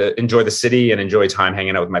to enjoy the city and enjoy time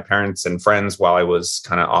hanging out with my parents and friends while I was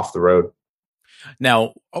kind of off the road.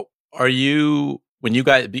 Now, are you, when you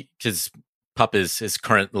guys, because Pup is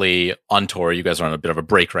currently on tour, you guys are on a bit of a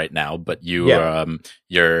break right now, but you're,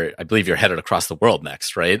 I believe you're headed across the world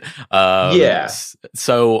next, right? Yeah.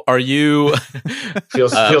 So are you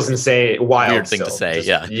feels insane, wild, weird thing still. to say. Just,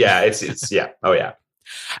 yeah. Yeah. It's yeah. Oh yeah.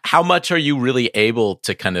 How much are you really able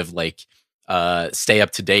to kind of like stay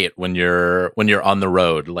up to date when you're on the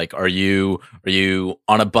road? Like, are you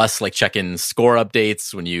on a bus, like checking score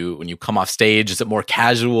updates when you come off stage? Is it more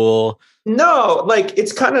casual? No, like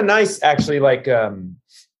it's kind of nice actually. Like I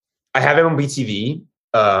have MLB TV,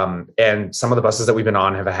 and some of the buses that we've been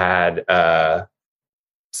on have had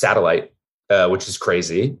satellite, which is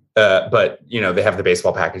crazy. But you know, they have the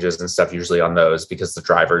baseball packages and stuff usually on those because the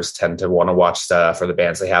drivers tend to want to watch stuff, or the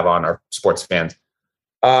bands they have on are sports fans.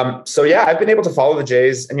 So yeah, I've been able to follow the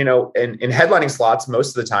Jays, and you know, in headlining slots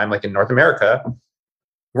most of the time, like in North America,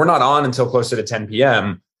 we're not on until closer to 10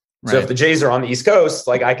 p.m. So if the Jays are on the East Coast,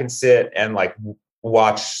 like I can sit and like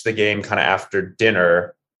watch the game kind of after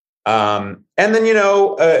dinner. And then, you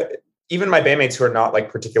know, even my bandmates who are not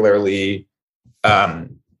like particularly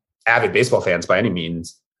avid baseball fans by any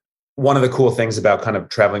means, one of the cool things about kind of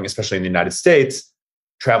traveling, especially in the United States,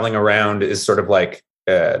 traveling around is sort of like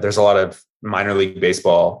there's a lot of minor league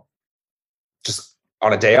baseball just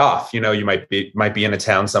on a day off. You know, you might be in a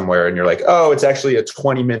town somewhere and you're like, oh, it's actually a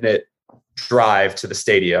 20-minute drive to the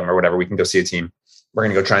stadium or whatever. We can go see a team. We're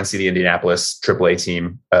going to go try and see the Indianapolis AAA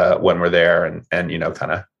team when we're there, and you know,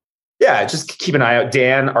 kind of, yeah, just keep an eye out.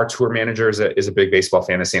 Dan, our tour manager, is a big baseball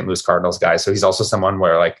fan, of St. Louis Cardinals guy. So he's also someone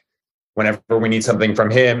where like whenever we need something from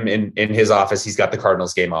him in his office, he's got the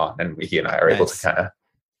Cardinals game on, and he and I are able to kind of,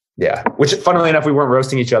 yeah. Which, funnily enough, we weren't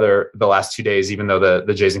roasting each other the last 2 days, even though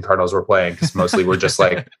the Jays and Cardinals were playing, because mostly we're just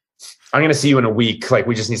like, I'm going to see you in a week. Like,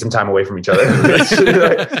 we just need some time away from each other.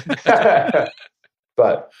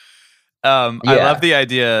 But I love the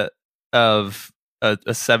idea of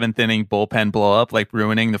a seventh inning bullpen blow up, like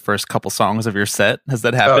ruining the first couple songs of your set. Has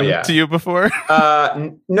that happened to you before?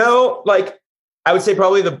 No, like I would say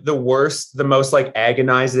probably the worst, the most like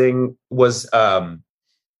agonizing was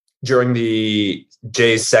during the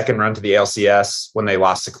Jays' second run to the ALCS when they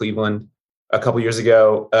lost to Cleveland a couple years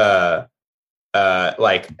ago.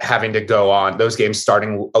 Like having to go on those games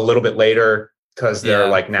starting a little bit later because they're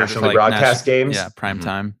like nationally broadcast games. Yeah, prime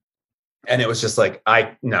time. And it was just like,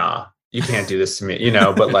 you can't do this to me, you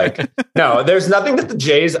know, but like, no, there's nothing that the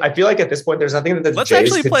Jays, I feel like at this point, there's nothing that the Let's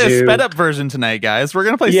Jays actually play do. a sped up version tonight, guys. We're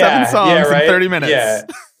going to play 7 songs in 30 minutes. Yeah.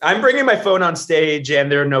 I'm bringing my phone on stage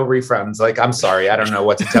and there are no refunds. Like, I'm sorry. I don't know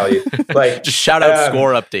what to tell you. Like, just shout out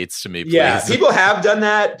score updates to me, please. Yeah. People have done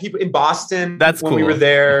that. People in Boston, that's when cool. we were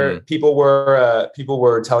there, people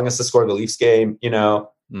were telling us to score the Leafs game, you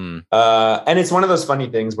know? And it's one of those funny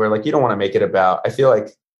things where like, you don't want to make it about, I feel like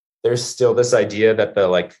there's still this idea that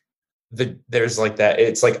there's like that.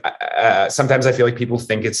 It's like, sometimes I feel like people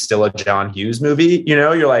think it's still a John Hughes movie. You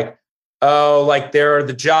know, you're like, oh, like there are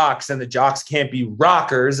the jocks and the jocks can't be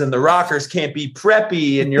rockers and the rockers can't be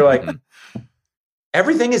preppy. And you're like,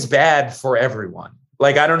 everything is bad for everyone.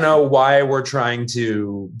 Like, I don't know why we're trying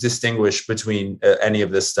to distinguish between any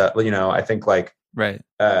of this stuff. You know, I think like, right.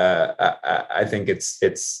 I think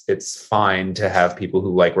it's fine to have people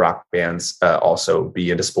who like rock bands also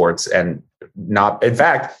be into sports and not, in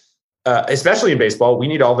fact, especially in baseball, we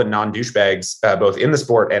need all the non-douchebags, both in the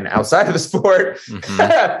sport and outside of the sport,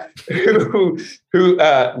 who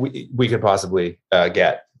we could possibly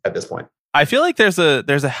get at this point. I feel like there's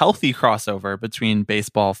a healthy crossover between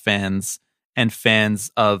baseball fans and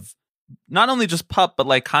fans of not only just Pup, but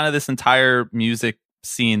like kind of this entire music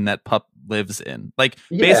scene that Pup lives in. Like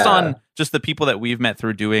based on just the people that we've met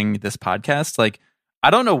through doing this podcast, like I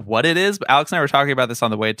don't know what it is, but Alex and I were talking about this on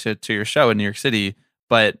the way to your show in New York City,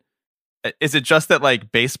 but is it just that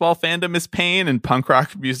like baseball fandom is pain and punk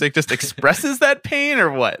rock music just expresses that pain,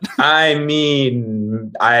 or what? I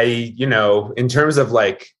mean, in terms of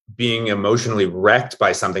like being emotionally wrecked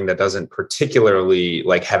by something that doesn't particularly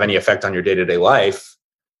like have any effect on your day-to-day life,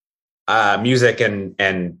 music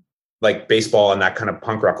and like baseball and that kind of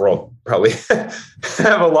punk rock world probably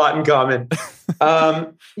have a lot in common. I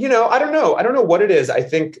don't know. I don't know what it is. I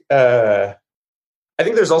think there's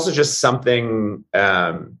also just something,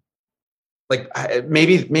 like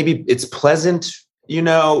maybe it's pleasant,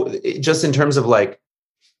 just in terms of like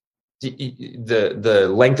the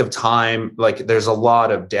length of time. Like there's a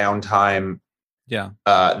lot of downtime. Yeah.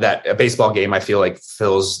 That a baseball game, I feel like,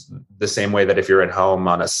 fills the same way that if you're at home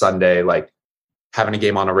on a Sunday, like having a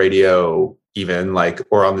game on a radio, even like,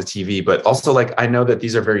 or on the TV. But also like, I know that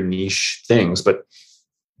these are very niche things, but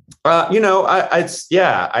I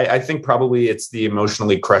think probably it's the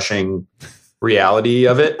emotionally crushing reality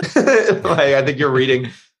of it. Like, I think your reading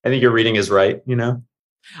is right.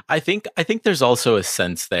 I think there's also a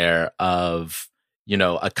sense there of,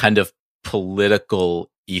 a kind of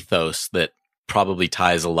political ethos that probably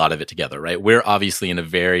ties a lot of it together, right? We're obviously in a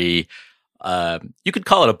very, you could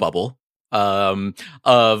call it a bubble. Of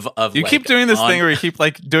you keep doing this thing where you keep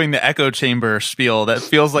like doing the echo chamber spiel that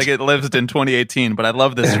feels like it lives in 2018, but I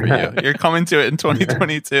love this for you. You're coming to it in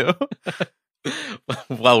 2022.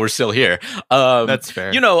 Well, we're still here. That's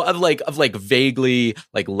fair. Of like vaguely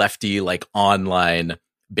like lefty, like online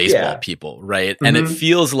baseball people, right? And it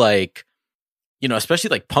feels like, especially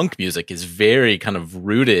like punk music is very kind of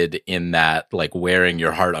rooted in that, like wearing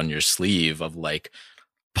your heart on your sleeve of like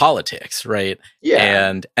politics, right?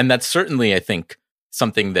 Yeah. And that's certainly, I think,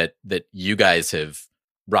 something that you guys have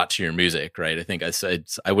brought to your music, right? I think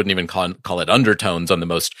I wouldn't even call it undertones on the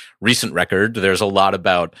most recent record. There's a lot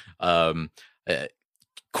about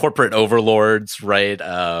corporate overlords, right?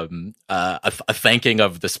 A thanking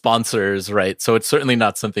of the sponsors, right? So it's certainly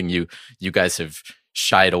not something you guys have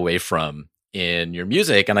shied away from in your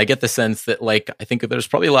music. And I get the sense that, like, I think there's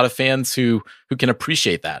probably a lot of fans who can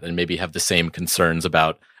appreciate that and maybe have the same concerns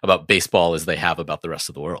about baseball as they have about the rest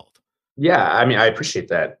of the world. Yeah, I mean, I appreciate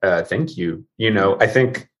that. Thank you. I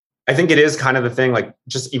think it is kind of the thing, like,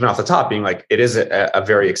 just even off the top, being like, it is a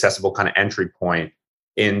very accessible kind of entry point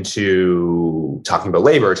into talking about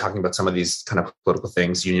labor, talking about some of these kind of political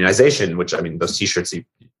things, unionization, which, I mean, those t-shirts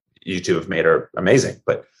you two have made are amazing.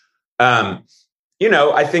 But, I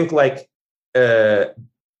think like,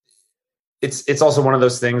 it's also one of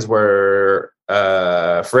those things where,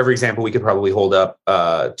 for every example we could probably hold up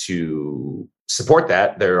to support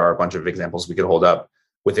that, there are a bunch of examples we could hold up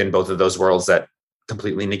within both of those worlds that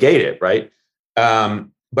completely negate it, right?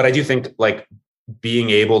 But I do think, like, being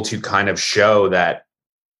able to kind of show that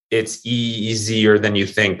it's easier than you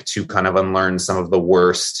think to kind of unlearn some of the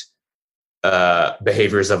worst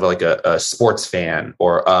behaviors of like a sports fan,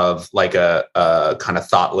 or of like a kind of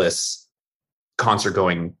thoughtless concert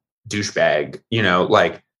going douchebag,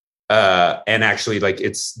 and actually, like,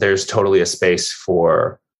 there's totally a space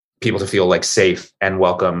for people to feel like safe and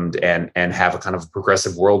welcomed and have a kind of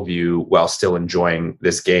progressive worldview while still enjoying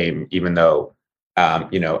this game, even though,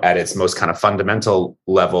 at its most kind of fundamental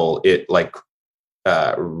level, it like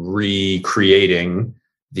recreating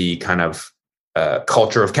the kind of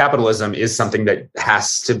culture of capitalism is something that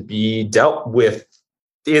has to be dealt with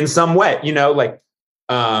in some way,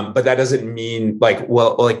 but that doesn't mean like,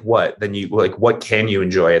 well, like what, then you like, what can you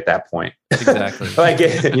enjoy at that point? Exactly. Like,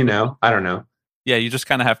 I don't know. Yeah. You just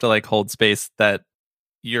kind of have to like hold space that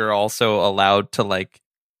you're also allowed to like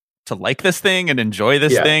this thing and enjoy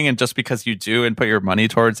this thing. And just because you do and put your money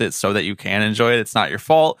towards it so that you can enjoy it, it's not your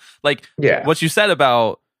fault. Like what you said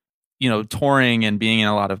about, touring and being in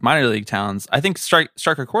a lot of minor league towns, I think strike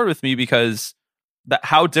a chord with me, because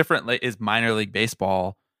how different is minor league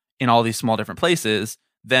baseball in all these small different places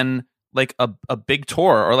than like a big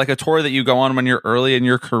tour, or like a tour that you go on when you're early in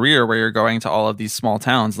your career, where you're going to all of these small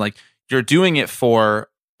towns. Like, you're doing it for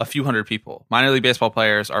a few hundred people. Minor league baseball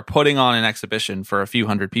players are putting on an exhibition for a few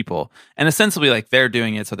hundred people. And ostensibly, like, they're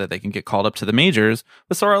doing it so that they can get called up to the majors,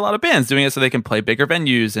 but so are a lot of bands doing it so they can play bigger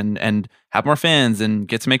venues and have more fans and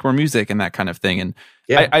get to make more music and that kind of thing. And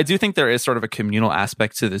I do think there is sort of a communal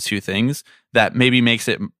aspect to the two things that maybe makes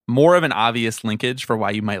it more of an obvious linkage for why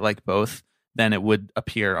you might like both than it would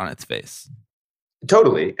appear on its face.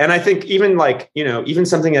 Totally. And I think even like, even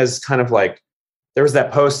something as kind of like, there was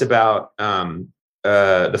that post about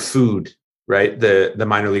the food, right? The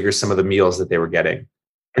minor leaguers, some of the meals that they were getting.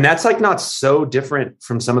 And that's like not so different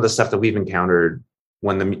from some of the stuff that we've encountered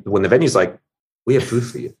when the venue's like, we have food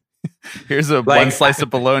for you. Here's one slice of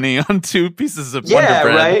bologna on 2 pieces of Wonder yeah,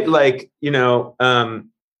 bread. Right. Like,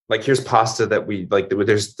 like here's pasta that we like,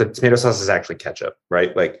 there's the tomato sauce is actually ketchup,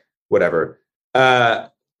 right? Like whatever. I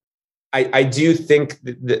do think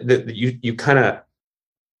that you kind of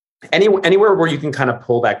anywhere where you can kind of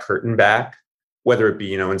pull that curtain back, whether it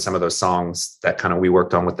be, in some of those songs that kind of we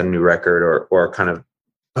worked on with the new record or kind of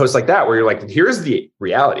posts like that, where you're like, here's the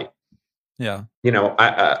reality. Yeah.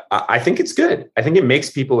 I think it's good. I think it makes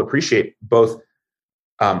people appreciate both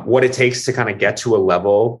what it takes to kind of get to a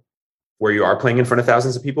level where you are playing in front of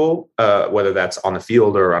thousands of people, whether that's on the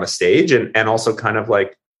field or on a stage, and also kind of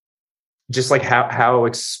like, just like how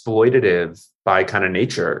exploitative by kind of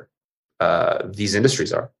nature these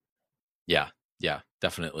industries are. Yeah,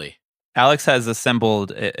 definitely. Alex has assembled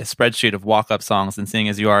a spreadsheet of walk-up songs, and seeing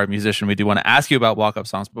as you are a musician, we do want to ask you about walk-up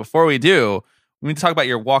songs. But before we do, we need to talk about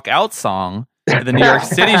your walk-out song at the New York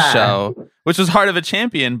City show, which was Heart of a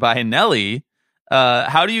Champion by Nelly.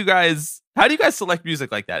 How do you guys select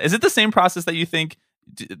music like that? Is it the same process that you think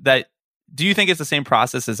do you think it's the same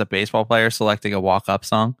process as a baseball player selecting a walk-up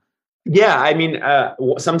song? Yeah, I mean,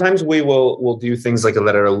 sometimes we'll do things like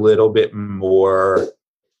that are a little bit more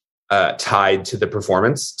tied to the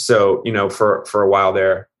performance. So, for a while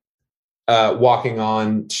there, walking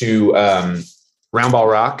on to Round Ball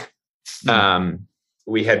Rock,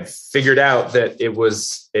 we had figured out that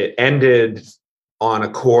it ended on a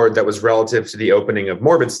chord that was relative to the opening of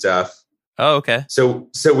Morbid Stuff. Oh, okay. So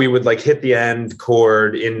we would like hit the end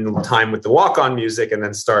chord in time with the walk-on music and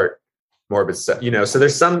then start Morbid Stuff, so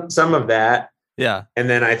there's some of that. Yeah. And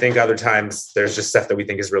then I think other times there's just stuff that we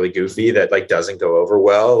think is really goofy that like doesn't go over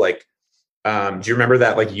well. Like, do you remember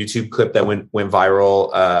that like YouTube clip that went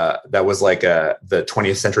viral? That was like the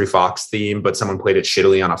 20th Century Fox theme, but someone played it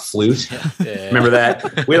shittily on a flute. Yeah. Remember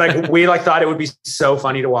that? We thought it would be so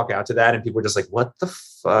funny to walk out to that. And people were just like, what the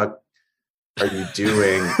fuck are you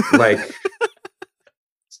doing? Like,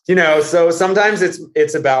 so sometimes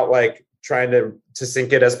it's about like trying to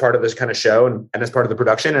sync it as part of this kind of show and as part of the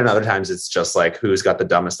production. And other times it's just like, who's got the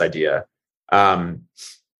dumbest idea?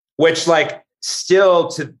 Which like still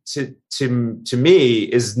to me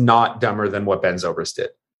is not dumber than what Ben Zobrist did.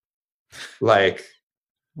 Like,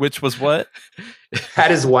 which was what?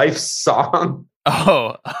 Had his wife's song.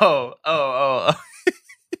 Oh.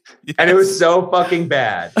 Yes. And it was so fucking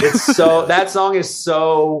bad. That song is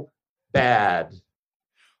so bad.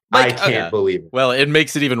 Like, I can't believe it. Well, it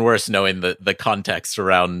makes it even worse knowing the context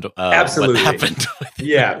around absolutely what happened with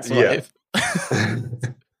his wife.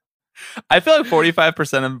 I feel like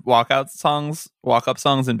 45% of walk-up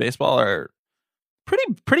songs in baseball are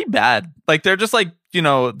pretty bad. Like they're just like,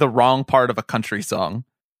 the wrong part of a country song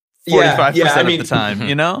 45% of the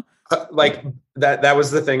time, like that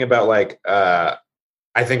was the thing about like I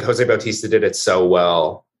think Jose Bautista did it so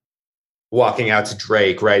well. Walking Out to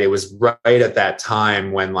Drake, right? It was right at that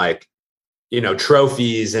time when like,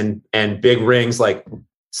 trophies and big rings, like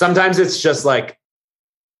sometimes it's just like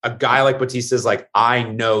a guy like Bautista's like, I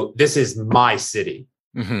know this is my city.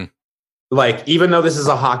 Mm-hmm. Like, even though this is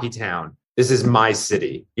a hockey town, this is my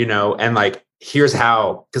city, and like, here's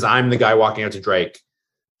how, because I'm the guy walking out to Drake.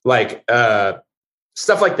 Like,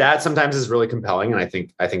 stuff like that sometimes is really compelling. And I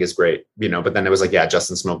think it's great, but then it was like, yeah,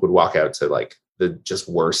 Justin Smoke would walk out to like the just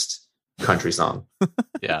worst country song.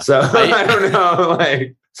 Yeah. So I don't know,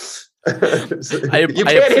 like you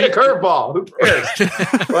can't hit a curveball. Who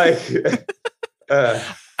cares? Like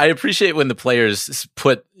I appreciate when the players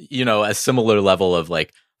put, a similar level of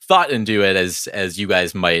like thought into it as you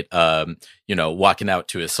guys might, walking out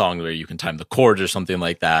to a song where you can time the chords or something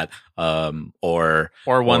like that. Or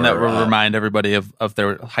one that will remind everybody of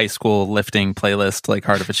their high school lifting playlist, like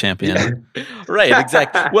Heart of a Champion. Right.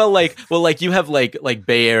 Exactly. Well, like you have like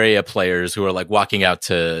Bay Area players who are like walking out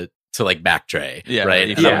to like Mac Dre,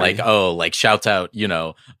 right? And I'm like, oh, like shouts out,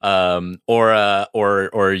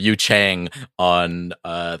 or Yu Chang on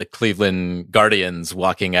the Cleveland Guardians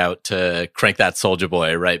walking out to Crank That Soulja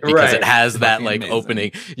Boy, right? Because it has that like amazing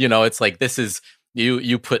opening, it's like this is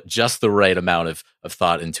You put just the right amount of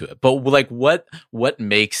thought into it. But like, what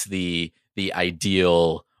makes the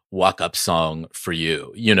ideal walk-up song for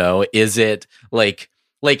you? You know, is it like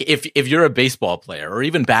if you're a baseball player, or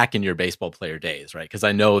even back in your baseball player days, right? Because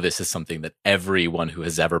I know this is something that everyone who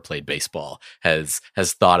has ever played baseball has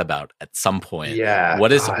thought about at some point. Yeah.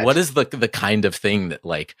 What is the kind of thing that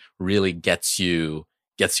like really gets you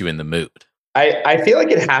in the mood? I feel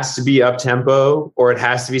like it has to be up tempo, or it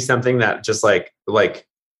has to be something that just like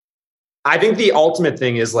I think the ultimate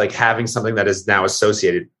thing is like having something that is now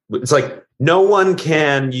associated. It's like no one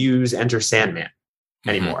can use Enter Sandman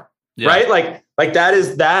anymore. Mm-hmm. Yeah. Right? Like that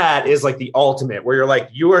is like the ultimate, where you're like,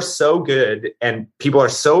 you are so good and people are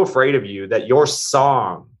so afraid of you that your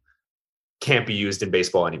song can't be used in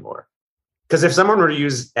baseball anymore. Because if someone were to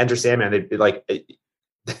use Enter Sandman, they'd be like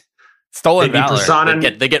stolen valor.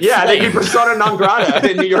 They'd get they'd be persona non grata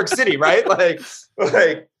in New York City, right? So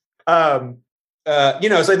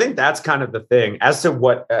I think that's kind of the thing. As to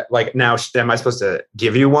what, now, am I supposed to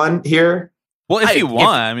give you one here? Well, if you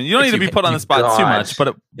want, I mean, you don't need to be put on the spot too much,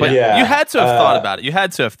 but yeah. You had to have thought about it. You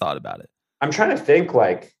had to have thought about it. I'm trying to think,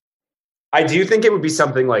 like, I do think it would be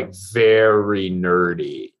something like very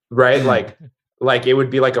nerdy, right? Like it would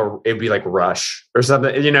be like Rush or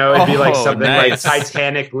something, you know, it'd be like something nice. Like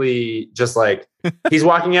Titanically, just like he's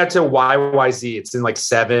walking out to YYZ. It's in like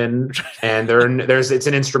 7 and it's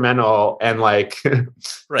an instrumental and like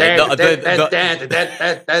right. The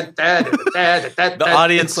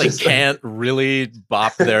audience like can't really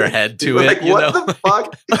bop their head to it. Like, what the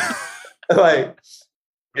fuck? Like,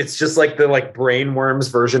 it's just like the like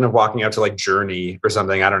Brainworms version of walking out to like Journey or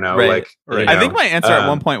something. I don't know. Right. Like, I think my answer at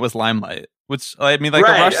one point was Limelight. Which, I mean, like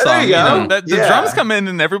a Rush song, you know, the drums come in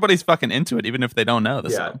and everybody's fucking into it, even if they don't know the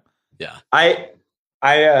song. Yeah. My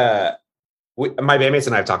bandmates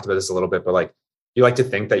and I have talked about this a little bit, but like, you like to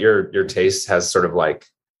think that your taste has sort of like,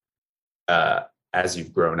 as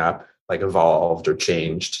you've grown up, like evolved or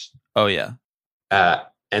changed. Oh yeah. And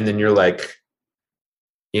then you're like,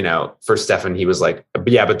 you know, for Stefan, he was like,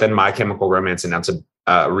 but then My Chemical Romance announced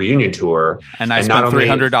a reunion tour, and I spent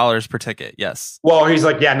 $300 per ticket. Yes. Well, he's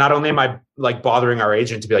like, yeah, not only am I like bothering our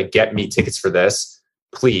agent to be like, get me tickets for this,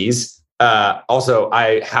 please. Also,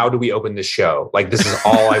 how do we open this show? Like, this is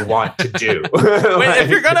all I want to do. Wait, if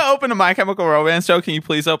you're gonna open a My Chemical Romance show, can you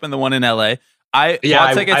please open the one in LA? I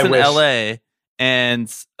bought tickets in LA,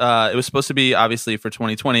 and it was supposed to be obviously for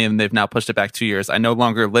 2020, and they've now pushed it back 2 years. I no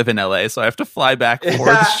longer live in LA, so I have to fly back for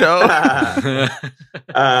the show.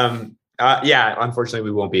 Unfortunately,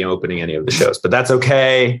 we won't be opening any of the shows, but that's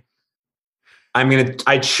okay.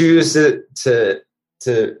 I choose to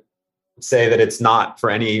say that it's not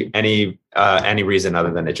for any reason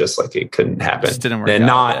other than it just like it couldn't happen. Just didn't work and out.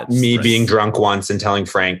 Not me being drunk once and telling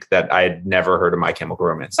Frank that I had never heard of My Chemical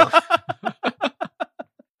Romance.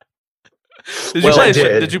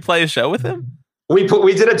 Did you play a show with him? We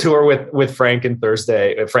did a tour with Frank and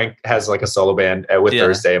Thursday. Frank has like a solo band with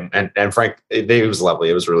Thursday, and Frank, it was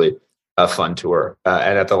lovely. It was really a fun tour.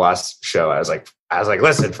 And at the last show, I was like,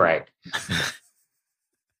 listen, Frank,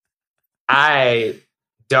 I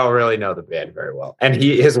don't really know the band very well. And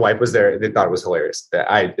his wife was there. They thought it was hilarious.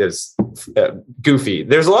 It was goofy.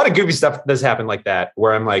 There's a lot of goofy stuff that's happened like that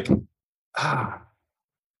where I'm like, if I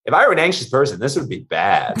were an anxious person, this would be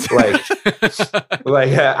bad. Like,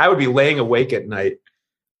 I would be laying awake at night,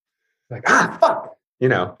 like, fuck, you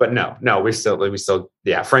know. But no, we still,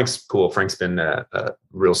 yeah. Frank's cool. Frank's been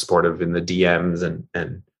real supportive in the DMs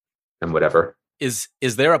and whatever. Is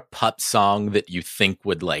there a Pup song that you think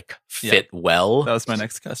would like fit well? That was my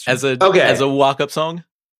next question. As a walk-up song?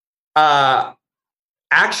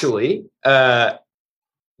 Actually,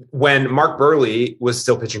 when Mark Burley was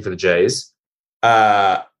still pitching for the Jays,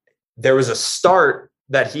 there was a start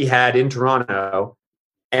that he had in Toronto,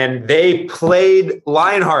 and they played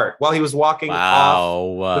Lionheart while he was walking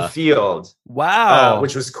off the field. Wow.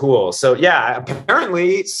 Which was cool. So yeah,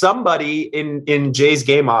 apparently somebody in Jays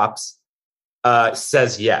game ops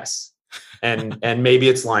says yes. And maybe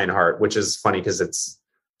it's Lionheart, which is funny because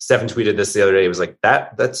Stefan tweeted this the other day. He was like,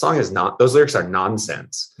 that song is not, those lyrics are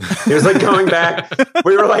nonsense. He was like going back.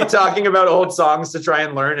 We were like talking about old songs to try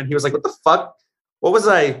and learn. And he was like, what the fuck? What was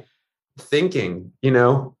I thinking? You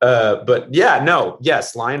know? But yeah, no,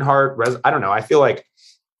 yes, Lionheart. I don't know. I feel like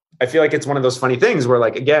it's one of those funny things where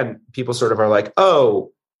like, again, people sort of are like,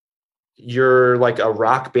 oh, you're like a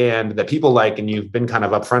rock band that people like, and you've been kind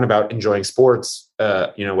of upfront about enjoying sports,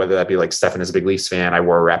 you know, whether that be like Stefan is a big Leafs fan. I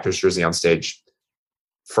wore a Raptors jersey on stage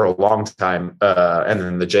for a long time. And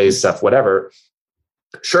then the Jays stuff, whatever.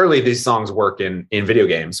 Surely these songs work in video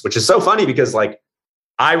games, which is so funny because like,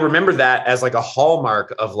 I remember that as like a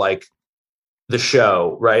hallmark of like the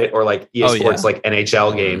show, right? Or like EA Sports, like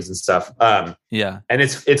NHL games and stuff. And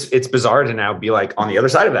it's bizarre to now be like on the other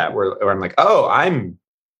side of that, where I'm like, oh, I'm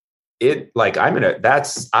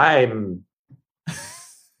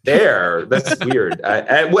there. That's weird. And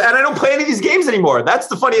I don't play any of these games anymore. That's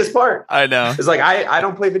the funniest part. I know. It's like I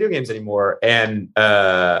don't play video games anymore, and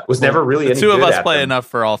was never really any two good of us at play them. enough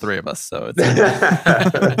for all three of us. So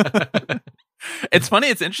it's it's funny.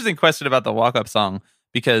 It's an interesting question about the walk-up song,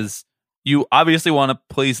 because you obviously want to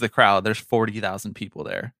please the crowd. There's 40,000 people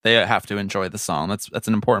there. They have to enjoy the song. That's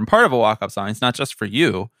an important part of a walk-up song. It's not just for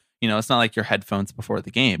you. You know, it's not like your headphones before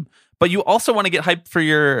the game. But you also want to get hyped for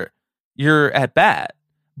your at bat.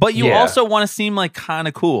 But you also want to seem like kind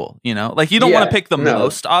of cool, you know? Like you don't want to pick the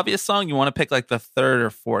most obvious song. You want to pick like the third or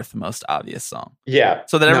fourth most obvious song. Yeah.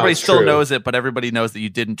 So that everybody still knows it, but everybody knows that you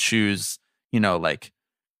didn't choose, you know, like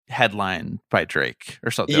Headline by Drake or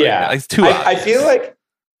something. Yeah. Like it's too obvious.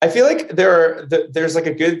 I feel like there's like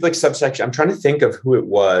a good like subsection. I'm trying to think of who it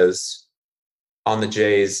was on the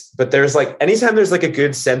Jays, but there's like anytime there's like a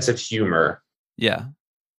good sense of humor. Yeah.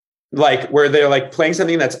 Like where they're like playing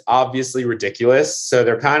something that's obviously ridiculous. So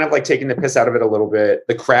they're kind of like taking the piss out of it a little bit.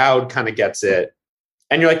 The crowd kind of gets it.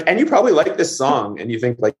 And you're like, and you probably like this song. And you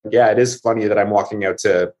think like, yeah, it is funny that I'm walking out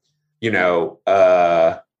to, you know,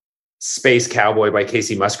 Space Cowboy by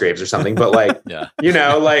Casey Musgraves or something. But like, you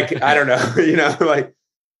know, like, I don't know, you know, like,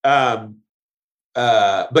 but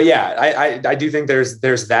yeah, I do think there's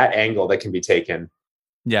that angle that can be taken.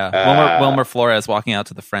 Yeah, Wilmer Flores walking out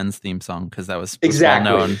to the Friends theme song, because that was well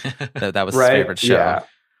known that was his favorite show. Yeah.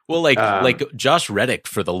 Well, like Josh Reddick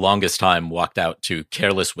for the longest time walked out to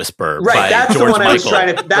 "Careless Whisper" right, by that's George the one Michael. I was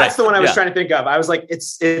trying to. That's the one I was trying to think of. I was like,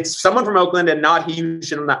 it's someone from Oakland and not he who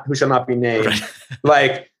shall not be named. Right.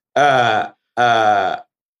 Like, Reddick.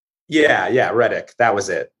 That was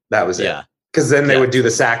it. Yeah. Because then they would do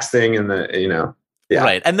the sax thing and the, you know. Yeah.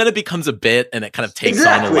 Right, and then it becomes a bit, and it kind of takes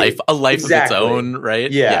on a life of its own, right?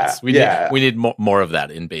 Yeah, yes, we need more of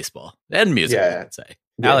that in baseball and music. I'd say.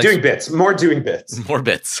 Alex, doing bits. We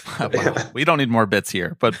don't need more bits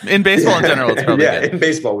here, but in baseball in general, it's probably good. In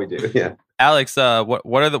baseball we do. Yeah. Alex, what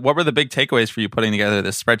were the big takeaways for you putting together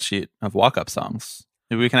this spreadsheet of walk-up songs?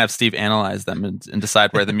 Maybe we can have Steve analyze them and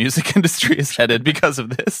decide where the music industry is headed because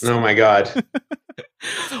of this. Oh my God.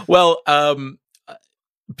 Well,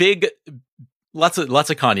 lots of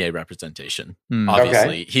Kanye representation.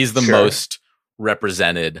 Obviously, he's the most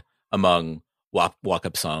represented among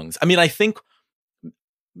walk-up songs. I mean, I think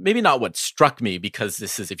maybe not what struck me, because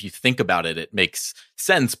this is, if you think about it, it makes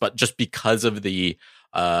sense, but just because of the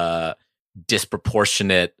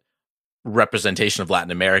disproportionate representation of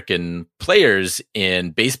Latin American players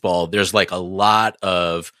in baseball, there's like a lot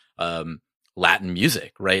of Latin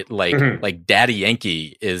music, right? Like Daddy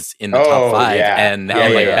Yankee is in the top 5, and now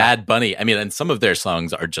Bad Bunny. I mean, and some of their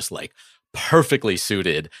songs are just like perfectly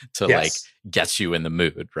suited to like get you in the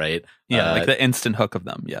mood, right? Yeah, like the instant hook of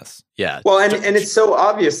them. Yes. Yeah. Well, and it's so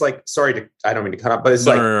obvious. Like, I don't mean to cut up, but it's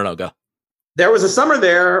no, go. There was a summer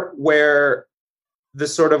there where the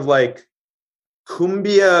sort of like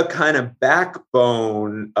cumbia kind of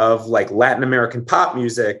backbone of like Latin American pop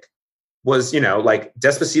music was, you know, like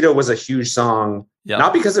Despacito was a huge song,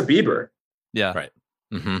 not because of Bieber. Yeah. Right.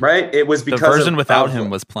 Mm-hmm. Right. It was because the version without him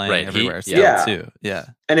was playing everywhere. Too. Yeah.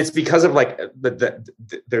 And it's because of like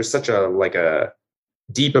there's such a like a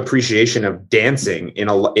deep appreciation of dancing in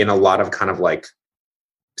a lot of kind of like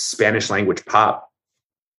Spanish language pop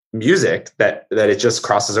music that it just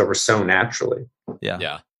crosses over so naturally.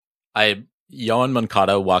 Yeah. Yoan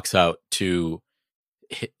Moncada walks out to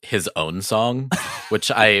his own song,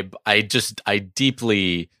 which I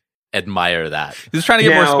deeply admire that. He's trying to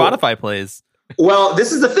get more Spotify plays. Well,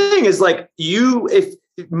 this is the thing is like if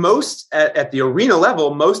most at the arena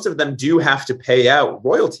level, most of them do have to pay out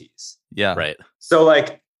royalties. Yeah. Right. So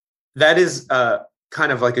like that is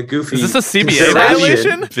kind of like a goofy. Is this a CBA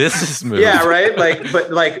violation? Business move. Yeah. Right. Like,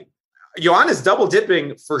 but like Yoan is double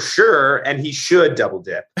dipping for sure. And he should double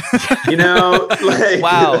dip, you know, like,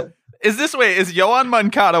 wow. Is Yoan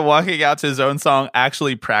Moncada walking out to his own song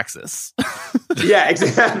actually Praxis? Yeah,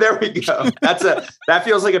 exactly. There we go. That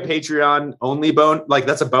feels like a Patreon only like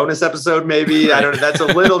that's a bonus episode, maybe. I don't know. That's a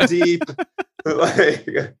little deep.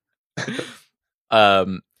 Yeah.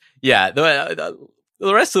 The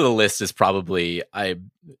rest of the list is probably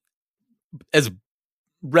as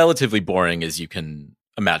relatively boring as you can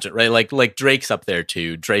imagine, right? Like Drake's up there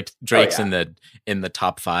too. Drake's in the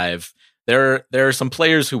top 5. There are some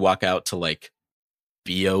players who walk out to like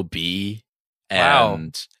B.O.B.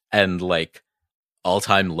 and like All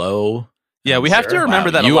Time Low. Yeah, we have to remember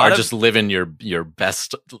that you are just living your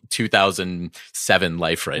best 2007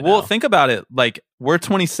 life right now. Well, think about it. Like, we're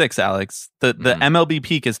 26, Alex. The MLB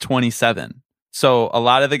peak is 27. So a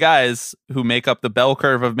lot of the guys who make up the bell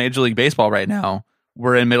curve of Major League Baseball right now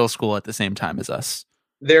were in middle school at the same time as us.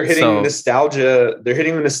 They're hitting nostalgia. They're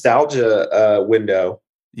hitting the nostalgia window.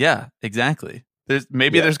 Yeah, exactly. There's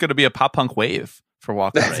going to be a pop punk wave for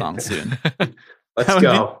walk-up songs soon. Let's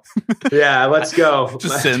go. Yeah, let's go.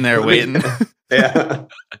 Just sitting there waiting. Yeah.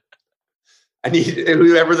 I need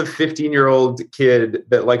whoever the 15-year-old kid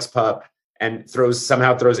that likes pup and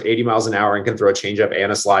somehow throws 80 miles an hour and can throw a changeup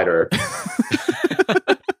and a slider.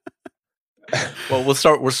 Well, we'll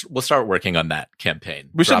start working on that campaign.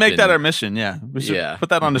 We should make that our mission. Yeah, we should put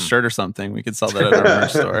that on a shirt or something. We could sell that at our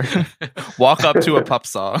merch store. Walk up to a pup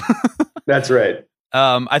song. That's right.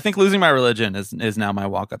 I think "Losing My Religion" is now my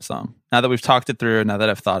walk-up song. Now that we've talked it through, now that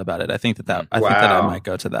I've thought about it, I think that I might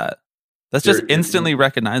go to that. That's just instantly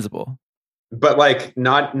recognizable. But like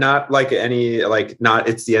not like any like not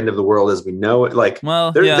it's the end of the world as we know it. Like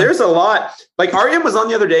there's a lot. Like REM was on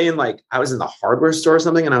the other day and like I was in the hardware store or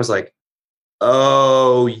something and I was like,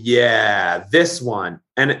 oh yeah, this one.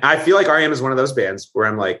 And I feel like REM is one of those bands where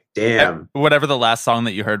I'm like, damn. Whatever the last song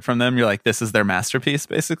that you heard from them, you're like, this is their masterpiece,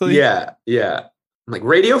 basically. Yeah. I'm like,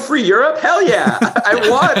 Radio Free Europe? Hell yeah. I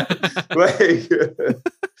won.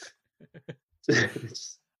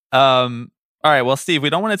 All right. Well, Steve,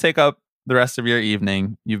 we don't want to take up the rest of your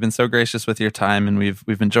evening. You've been so gracious with your time and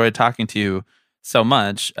we've enjoyed talking to you so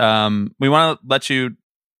much. We want to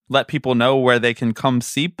let people know where they can come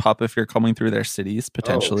see Pup if you're coming through their cities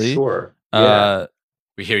potentially. Oh, sure. Yeah.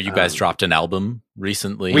 We hear you guys dropped an album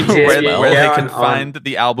recently. We did. Where they can find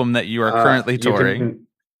the album that you are currently touring. You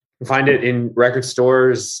can find it in record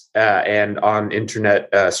stores and on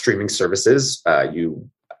internet streaming services.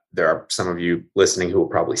 There are some of you listening who will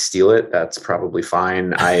probably steal it. That's probably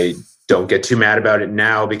fine. I don't get too mad about it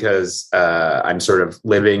now because I'm sort of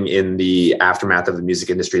living in the aftermath of the music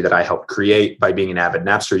industry that I helped create by being an avid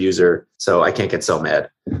Napster user. So I can't get so mad.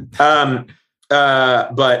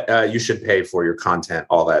 But you should pay for your content,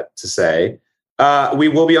 all that to say. We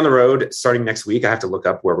will be on the road starting next week. I have to look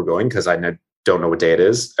up where we're going because I don't know what day it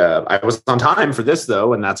is. I was on time for this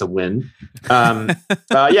though, and that's a win.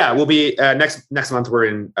 We'll be next month. We're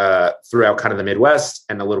in throughout kind of the Midwest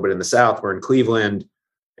and a little bit in the South. We're in Cleveland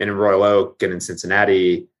and in Royal Oak and in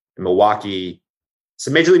Cincinnati and Milwaukee.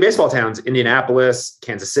 Some Major League Baseball towns, Indianapolis,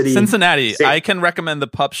 Kansas City. Cincinnati. I can recommend the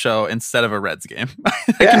Pup Show instead of a Reds game. I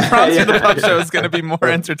can promise you the Pup Show is going to be more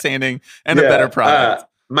entertaining and a better product.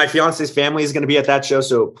 My fiance's family is going to be at that show,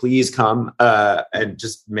 so please come and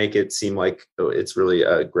just make it seem like it's really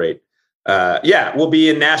great. We'll be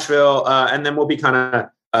in Nashville, and then we'll be kind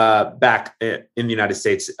of back in the United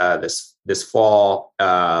States this fall.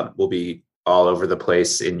 We'll be all over the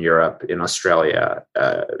place in Europe, in Australia.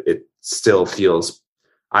 It still feels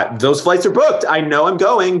those flights are booked. I know I'm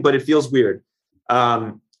going, but it feels weird.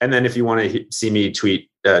 And then if you want to see me tweet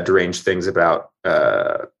deranged things about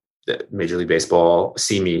Major League Baseball,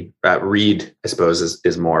 see me. Read, I suppose,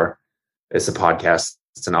 is more. It's a podcast.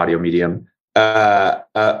 It's an audio medium. I'm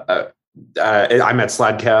at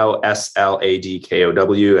Sladkow,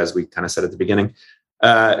 SLADKOW, as we kind of said at the beginning.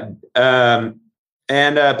 And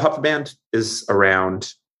Pup Band is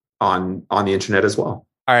around on the internet as well.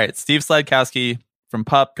 All right, Steve Sladkowski from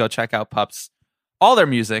Pup. Go check out Pup's all their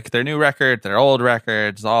music, their new record, their old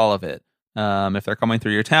records, all of it. If they're coming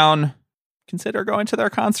through your town, consider going to their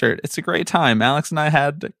concert. It's a great time. Alex and I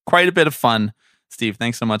had quite a bit of fun. Steve,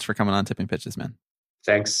 thanks so much for coming on Tipping Pitches, man.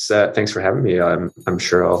 Thanks for having me. I'm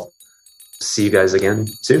sure I'll see you guys again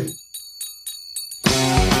soon.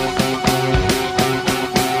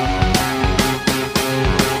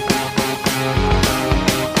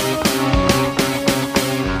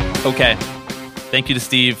 Okay. Thank you to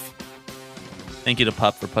Steve. Thank you to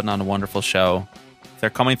Pup for putting on a wonderful show. If they're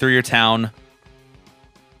coming through your town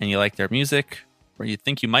and you like their music, or you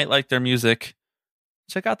think you might like their music,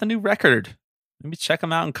 check out the new record. Maybe check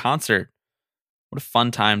them out in concert. What a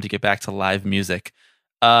fun time to get back to live music.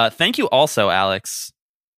 Thank you also, Alex,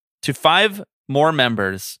 to 5 more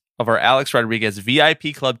members of our Alex Rodriguez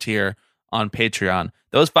VIP Club tier on Patreon.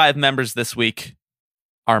 Those 5 members this week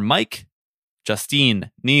are Mike,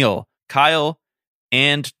 Justine, Neil, Kyle,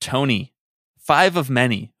 and Tony. 5 of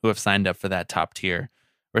many who have signed up for that top tier.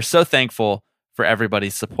 We're so thankful for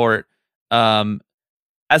everybody's support.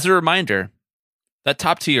 As a reminder, that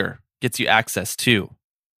top tier gets you access to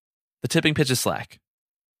the Tipping Pitches Slack,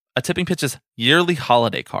 a Tipping Pitches yearly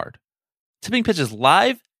holiday card, Tipping Pitches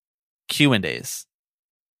live Q&As,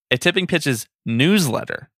 a Tipping Pitches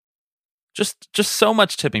newsletter, Just so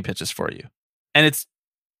much tipping pitches for you. And it's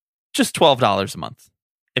just $12 a month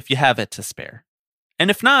if you have it to spare. And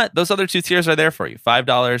if not, those other 2 tiers are there for you.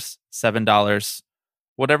 $5, $7,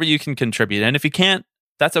 whatever you can contribute. And if you can't,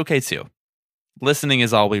 that's okay too. Listening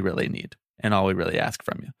is all we really need and all we really ask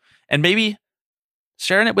from you. And maybe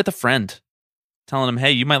sharing it with a friend, telling them,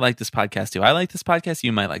 hey, you might like this podcast too. I like this podcast.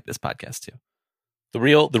 You might like this podcast too. The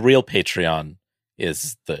real Patreon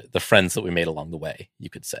is the friends that we made along the way, you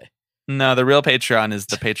could say. No, the real Patreon is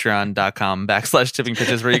the patreon.com/tipping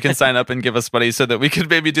pitches, where you can sign up and give us money so that we could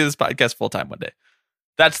maybe do this podcast full time one day.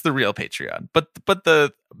 That's the real Patreon. But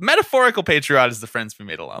the metaphorical Patreon is the friends we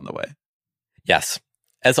made along the way. Yes.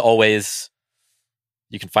 As always,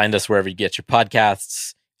 you can find us wherever you get your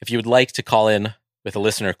podcasts. If you would like to call in with a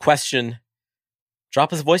listener question,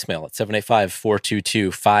 drop us a voicemail at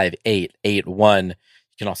 785-422-5881. You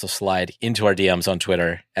can also slide into our DMs on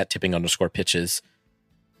Twitter at tipping_pitches.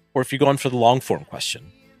 Or if you're going for the long form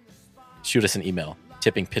question, shoot us an email,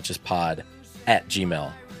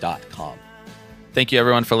 tippingpitchespod@gmail.com. Thank you,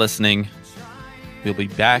 everyone, for listening. We'll be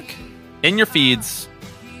back in your feeds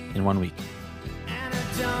in 1 week. And I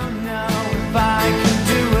don't know if I can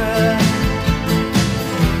do it.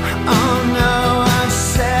 Oh no, I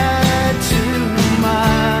said too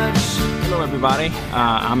much. Hello, everybody.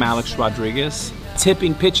 I'm Alex Rodriguez.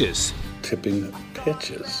 Tipping Pitches. Tipping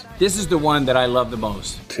Pitches. This is the one that I love the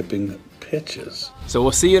most. Tipping Pitches. So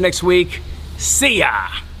we'll see you next week. See ya!